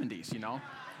 70s, you know."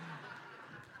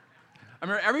 I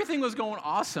remember everything was going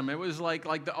awesome. It was like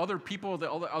the other people,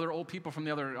 the other old people from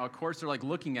the other courts, they're like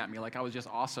looking at me like I was just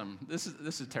awesome. This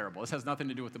is terrible. This has nothing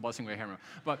to do with the blessing of Abraham.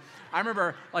 But I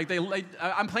remember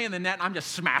I'm playing the net and I'm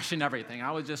just smashing everything.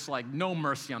 I was just like no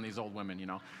mercy on these old women, you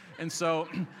know. And so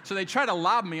they try to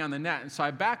lob me on the net. And so I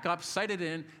back up, sight it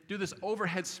in, do this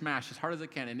overhead smash as hard as I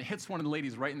can, and it hits one of the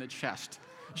ladies right in the chest.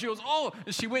 She goes, "Oh,"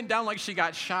 and she went down like she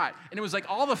got shot. And it was like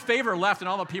all the favor left, and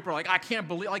all the people are like, "I can't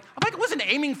believe," I'm like, I wasn't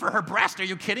aiming for her breast. Are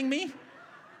you kidding me?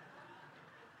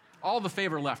 All the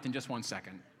favor left in just 1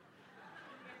 second.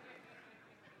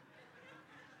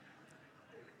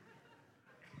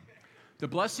 The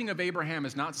blessing of Abraham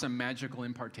is not some magical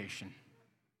impartation.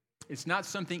 It's not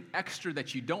something extra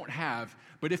that you don't have,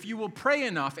 but if you will pray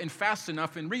enough and fast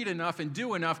enough and read enough and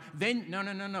do enough, then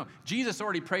no. Jesus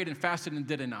already prayed and fasted and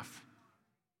did enough.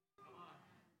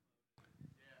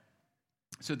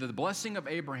 So that the blessing of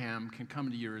Abraham can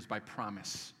come to yours by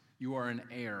promise. You are an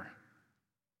heir.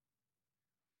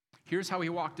 Here's how he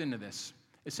walked into this.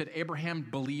 It said Abraham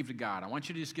believed God. I want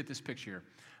you to just get this picture.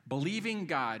 Believing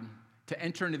God to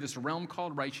enter into this realm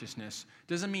called righteousness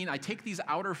doesn't mean I take these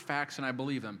outer facts and I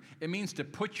believe them. It means to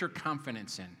put your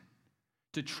confidence in,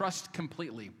 to trust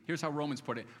completely. Here's how Romans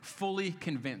put it: fully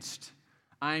convinced.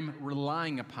 I'm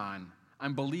relying upon,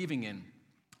 I'm believing in.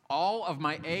 All of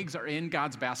my eggs are in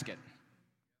God's basket.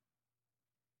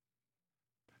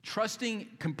 Trusting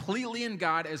completely in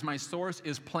God as my source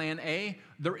is plan A.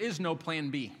 There is no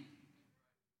plan B.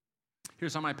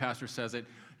 Here's how my pastor says it: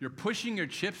 you're pushing your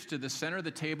chips to the center of the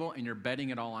table and you're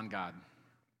betting it all on God.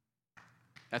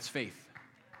 That's faith.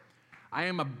 I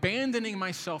am abandoning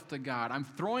myself to God. I'm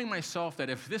throwing myself that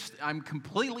I'm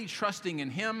completely trusting in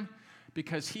Him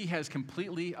because He has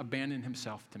completely abandoned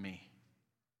Himself to me.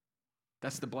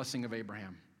 That's the blessing of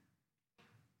Abraham.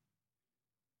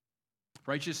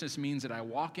 Righteousness means that I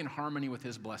walk in harmony with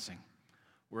His blessing.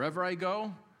 Wherever I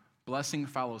go, blessing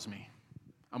follows me.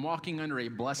 I'm walking under a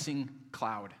blessing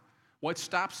cloud. What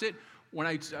stops it? When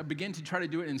I begin to try to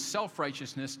do it in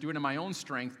self-righteousness, do it in my own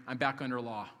strength, I'm back under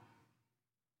law.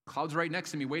 Cloud's right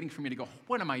next to me waiting for me to go,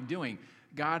 what am I doing?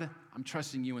 God, I'm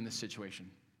trusting you in this situation.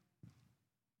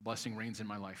 Blessing reigns in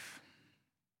my life.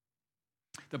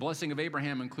 The blessing of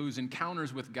Abraham includes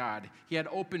encounters with God. He had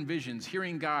open visions,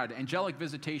 hearing God, angelic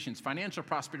visitations, financial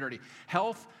prosperity,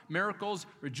 health, miracles,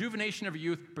 rejuvenation of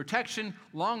youth, protection,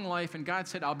 long life, and God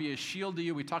said, I'll be a shield to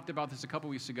you. We talked about this a couple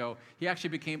weeks ago. He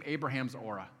actually became Abraham's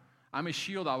aura. I'm a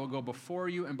shield. I will go before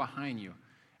you and behind you.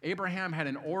 Abraham had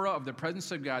an aura of the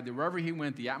presence of God that wherever he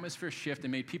went, the atmosphere shifted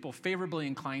and made people favorably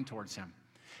inclined towards him.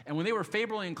 And when they were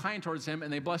favorably inclined towards him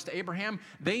and they blessed Abraham,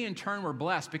 they in turn were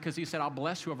blessed because he said, I'll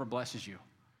bless whoever blesses you.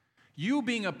 You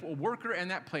being a worker in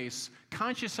that place,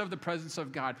 conscious of the presence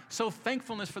of God, so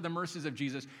thankfulness for the mercies of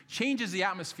Jesus changes the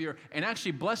atmosphere and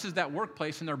actually blesses that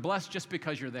workplace, and they're blessed just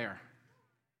because you're there.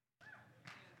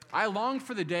 I long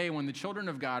for the day when the children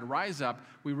of God rise up,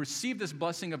 we receive this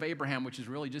blessing of Abraham, which is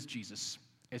really just Jesus.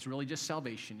 It's really just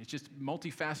salvation. It's just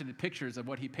multifaceted pictures of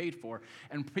what he paid for.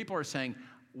 And people are saying,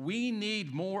 We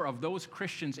need more of those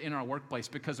Christians in our workplace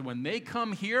because when they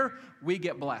come here, we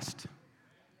get blessed.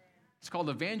 It's called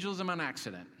evangelism on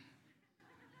accident.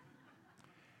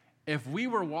 If we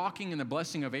were walking in the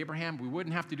blessing of Abraham, we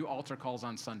wouldn't have to do altar calls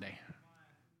on Sunday.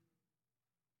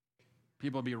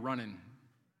 People would be running.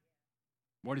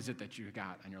 What is it that you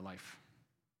got in your life?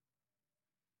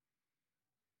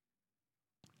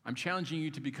 I'm challenging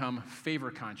you to become favor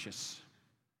conscious,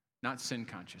 not sin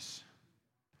conscious.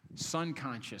 Son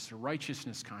conscious,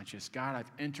 righteousness conscious. God,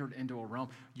 I've entered into a realm.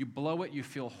 You blow it, you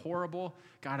feel horrible.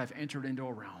 God, I've entered into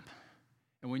a realm.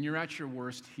 And when you're at your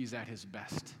worst, he's at his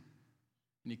best.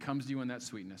 And he comes to you in that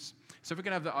sweetness. So if we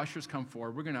can have the ushers come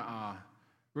forward,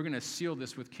 we're gonna seal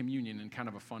this with communion in kind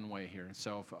of a fun way here.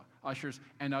 So if, ushers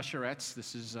and usherettes,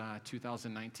 this is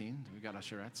 2019. We got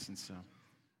usherettes, and so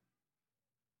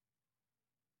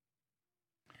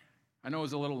I know it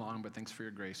was a little long, but thanks for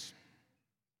your grace.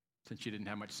 Since you didn't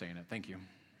have much say in it. Thank you.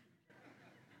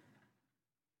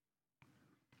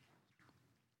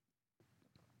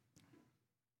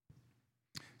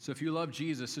 So if you love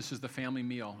Jesus, this is the family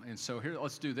meal. And so here,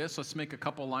 let's do this. Let's make a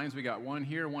couple lines. We got one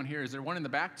here, one here. Is there one in the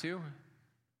back too?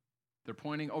 They're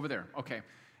pointing over there. Okay.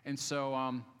 And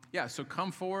so, so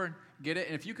come forward, get it.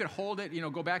 And if you could hold it,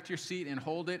 go back to your seat and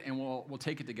hold it, and we'll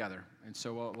take it together. And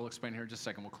so we'll explain here in just a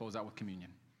second. We'll close out with communion.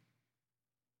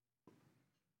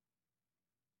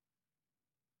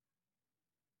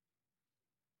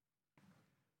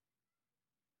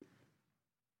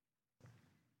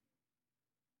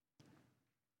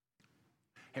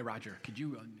 Hey, Roger, could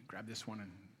you grab this one and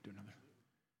do another?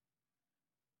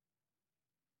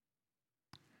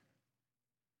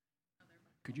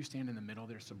 Could you stand in the middle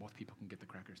there so both people can get the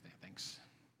crackers there? Thanks.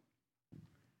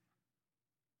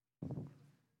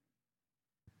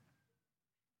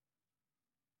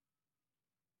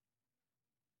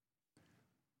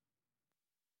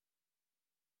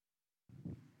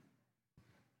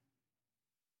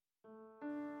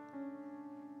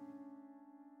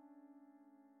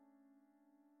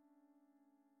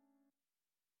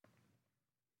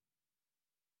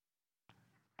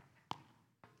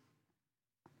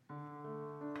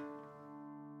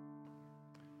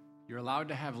 You're allowed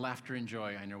to have laughter and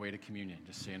joy on your way to communion,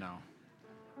 just so you know.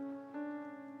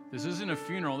 This isn't a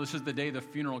funeral. This is the day the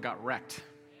funeral got wrecked.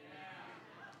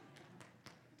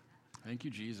 Thank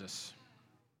you, Jesus.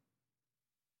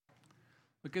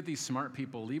 Look at these smart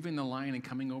people leaving the line and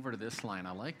coming over to this line.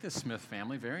 I like this Smith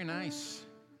family. Very nice.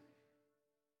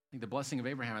 I think the blessing of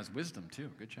Abraham has wisdom, too.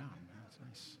 Good job. That's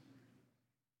nice.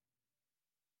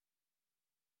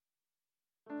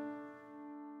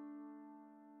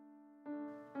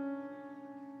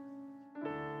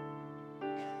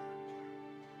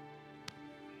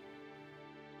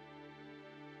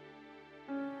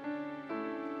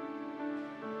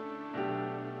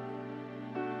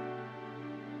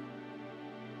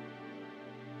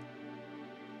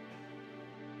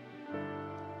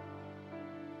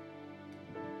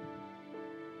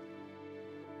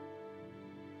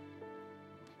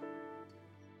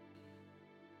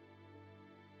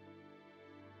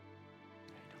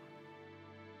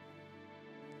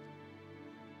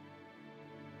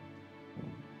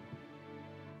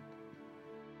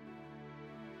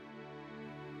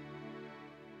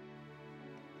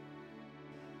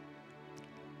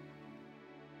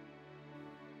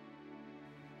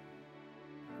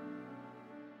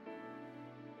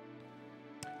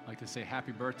 I'd like to say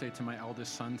happy birthday to my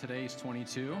eldest son today. He's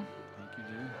 22. Thank you,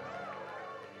 dude.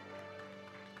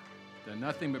 Done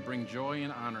nothing but bring joy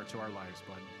and honor to our lives,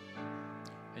 bud.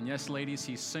 And yes, ladies,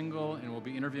 he's single and will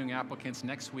be interviewing applicants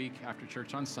next week after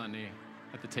church on Sunday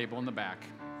at the table in the back.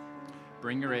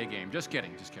 Bring your A game. Just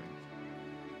kidding, just kidding.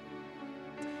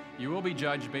 You will be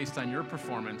judged based on your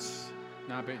performance,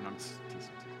 not based on...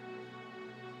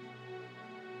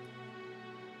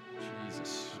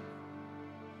 Jesus.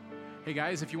 Hey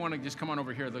guys, if you want to just come on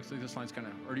over here, it looks like this line's kind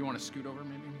of, or do you want to scoot over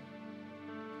maybe?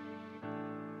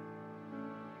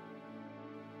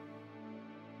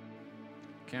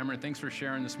 Cameron, thanks for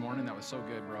sharing this morning. That was so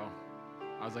good, bro.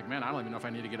 I was like, man, I don't even know if I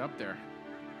need to get up there.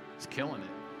 It's killing it.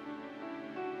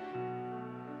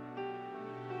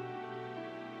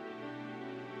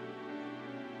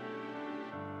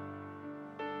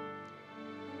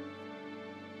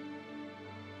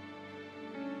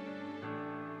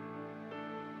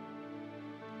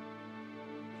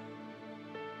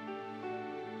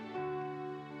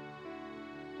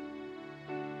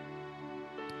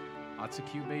 Lots of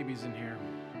cute babies in here.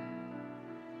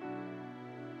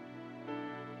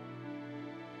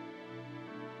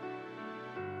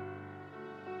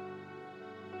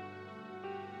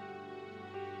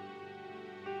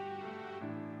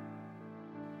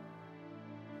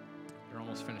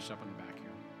 let's finish up in the back here.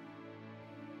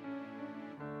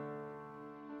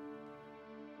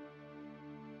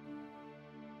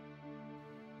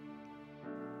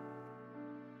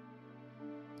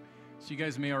 So you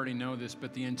guys may already know this,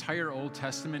 but the entire Old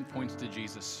Testament points to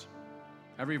Jesus.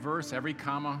 Every verse, every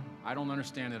comma, I don't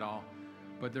understand it all.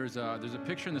 But there's a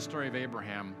picture in the story of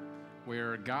Abraham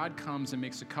where God comes and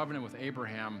makes a covenant with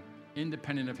Abraham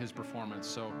independent of his performance.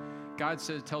 So God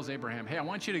tells Abraham, hey, I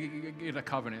want you to get a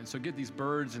covenant. So get these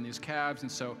birds and these calves.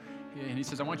 And he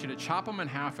says, I want you to chop them in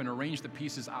half and arrange the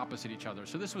pieces opposite each other.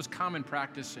 So this was common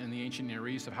practice in the ancient Near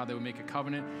East of how they would make a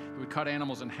covenant. They would cut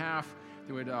animals in half.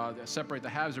 They would separate the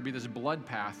halves. There would be this blood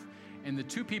path. And the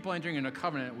two people entering in a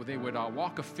covenant, they would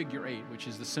walk a figure eight, which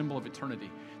is the symbol of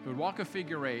eternity. They would walk a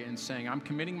figure eight and saying, I'm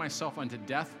committing myself unto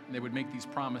death. And they would make these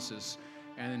promises.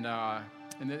 And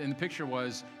the picture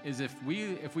is if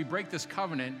we break this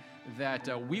covenant,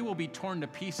 that we will be torn to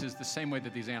pieces the same way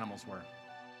that these animals were.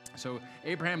 So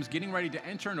Abraham's getting ready to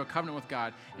enter into a covenant with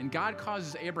God, and God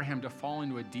causes Abraham to fall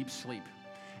into a deep sleep.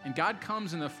 And God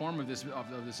comes in the form of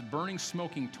this burning,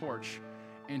 smoking torch,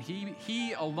 and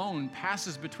he alone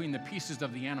passes between the pieces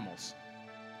of the animals.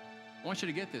 I want you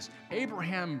to get this.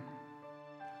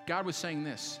 God was saying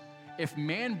this, if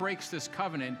man breaks this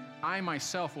covenant, I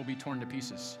myself will be torn to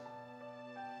pieces.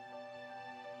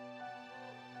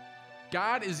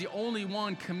 God is the only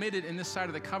one committed in this side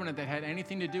of the covenant that had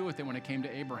anything to do with it when it came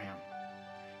to Abraham.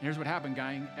 And here's what happened,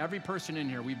 guy. Every person in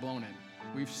here, we've blown it.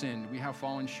 We've sinned. We have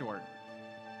fallen short.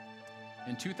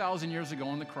 And 2,000 years ago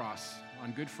on the cross,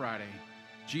 on Good Friday,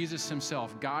 Jesus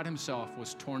himself, God himself,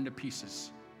 was torn to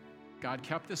pieces. God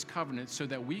kept this covenant so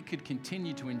that we could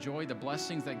continue to enjoy the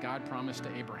blessings that God promised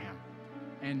to Abraham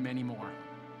and many more.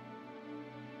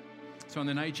 So on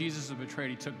the night Jesus was betrayed,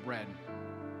 he took bread,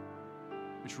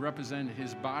 which represented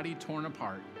his body torn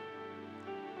apart,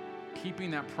 keeping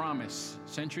that promise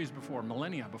centuries before,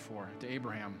 millennia before, to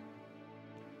Abraham.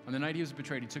 On the night he was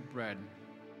betrayed, he took bread.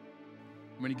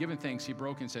 When he given thanks, he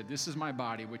broke and said, this is my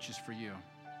body, which is for you.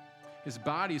 His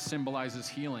body symbolizes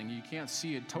healing. You can't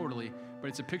see it totally, but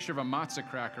it's a picture of a matzah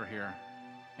cracker here,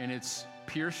 and it's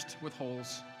pierced with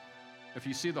holes. If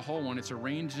you see the whole one, it's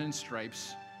arranged in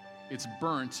stripes. It's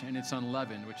burnt, and it's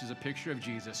unleavened, which is a picture of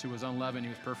Jesus, who was unleavened. He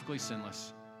was perfectly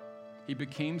sinless. He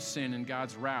became sin in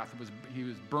God's wrath. He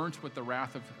was burnt with the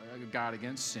wrath of God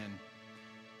against sin.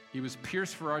 He was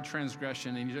pierced for our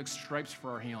transgression, and he took stripes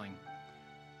for our healing.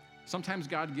 Sometimes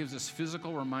God gives us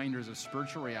physical reminders of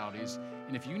spiritual realities,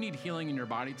 and if you need healing in your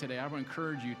body today, I would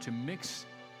encourage you to mix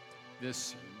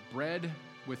this bread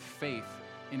with faith,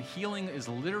 and healing is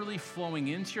literally flowing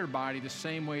into your body the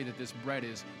same way that this bread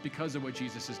is because of what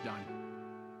Jesus has done.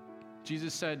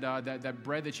 Jesus said that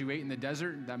bread that you ate in the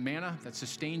desert, that manna that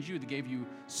sustained you, that gave you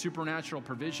supernatural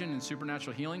provision and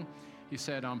supernatural healing, he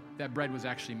said that bread was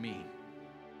actually me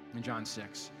in John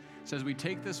 6. It says we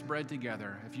take this bread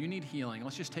together. If you need healing,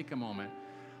 let's just take a moment.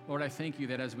 Lord, I thank you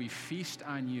that as we feast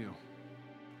on you,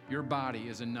 your body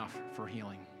is enough for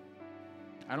healing.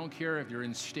 I don't care if you're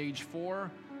in stage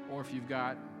 4 or if you've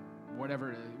got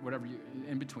whatever you,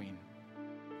 in between.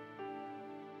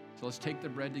 So let's take the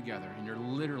bread together, and you're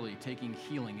literally taking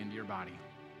healing into your body.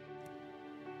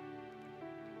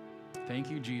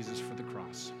 Thank you, Jesus, for the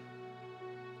cross.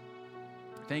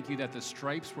 Thank you that the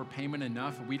stripes were payment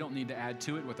enough. We don't need to add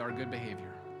to it with our good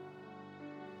behavior.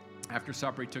 After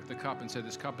supper, he took the cup and said,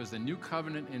 this cup is the new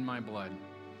covenant in my blood.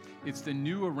 It's the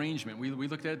new arrangement. We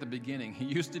looked at it at the beginning. He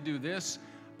used to do this,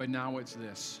 but now it's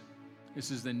this.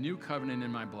 This is the new covenant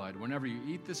in my blood. Whenever you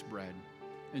eat this bread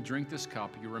and drink this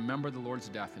cup, you remember the Lord's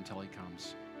death until he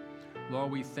comes.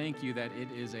 Lord, we thank you that it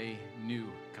is a new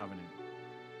covenant.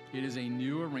 It is a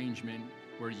new arrangement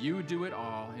where you do it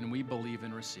all and we believe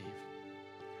and receive.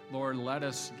 Lord, let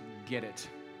us get it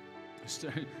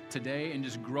today and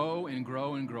just grow and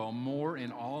grow and grow more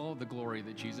in all the glory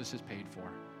that Jesus has paid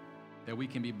for, that we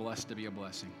can be blessed to be a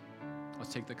blessing.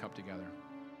 Let's take the cup together.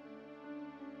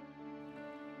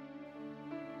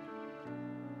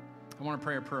 I want to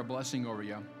pray a prayer of blessing over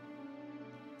you.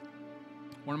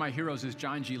 One of my heroes is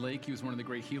John G. Lake. He was one of the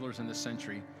great healers in this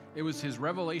century. It was his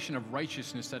revelation of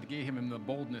righteousness that gave him the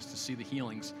boldness to see the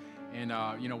healings. And,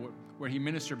 where he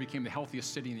ministered became the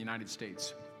healthiest city in the United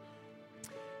States.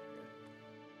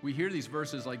 We hear these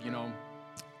verses like,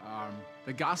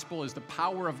 the gospel is the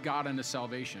power of God unto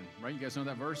salvation, right? You guys know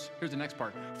that verse? Here's the next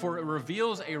part. For it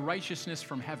reveals a righteousness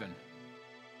from heaven.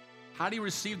 How do you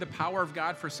receive the power of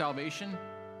God for salvation?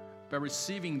 By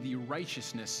receiving the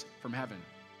righteousness from heaven.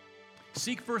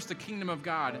 Seek first the kingdom of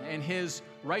God and his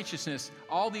righteousness.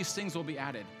 All these things will be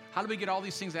added. How do we get all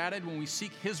these things added? When we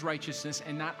seek his righteousness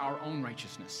and not our own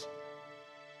righteousness.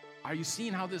 Are you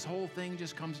seeing how this whole thing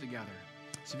just comes together?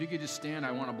 So if you could just stand,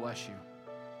 I want to bless you.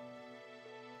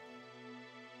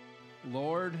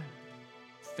 Lord,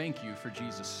 thank you for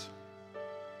Jesus.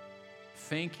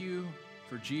 Thank you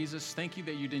for Jesus. Thank you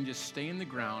that you didn't just stay in the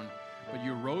ground, but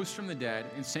you rose from the dead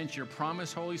and sent your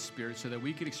promised Holy Spirit so that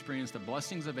we could experience the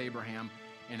blessings of Abraham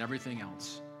and everything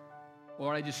else.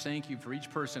 Lord, I just thank you for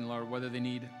each person, Lord, whether they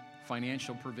need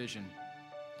financial provision,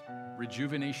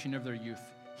 rejuvenation of their youth,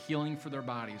 healing for their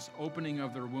bodies, opening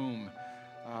of their womb,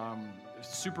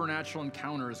 supernatural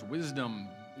encounters, wisdom,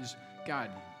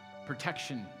 God,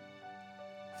 protection.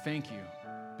 Thank you.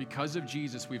 Because of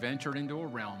Jesus, we've entered into a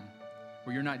realm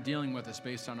where you're not dealing with us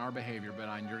based on our behavior, but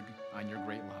on your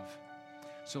great love.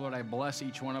 So, Lord, I bless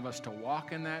each one of us to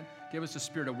walk in that. Give us a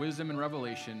spirit of wisdom and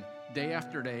revelation day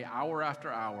after day, hour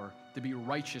after hour, to be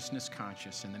righteousness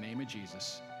conscious in the name of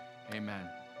Jesus. Amen.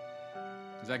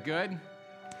 Is that good?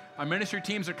 Our ministry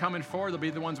teams are coming forward. They'll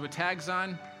be the ones with tags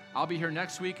on. I'll be here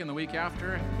next week and the week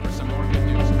after for some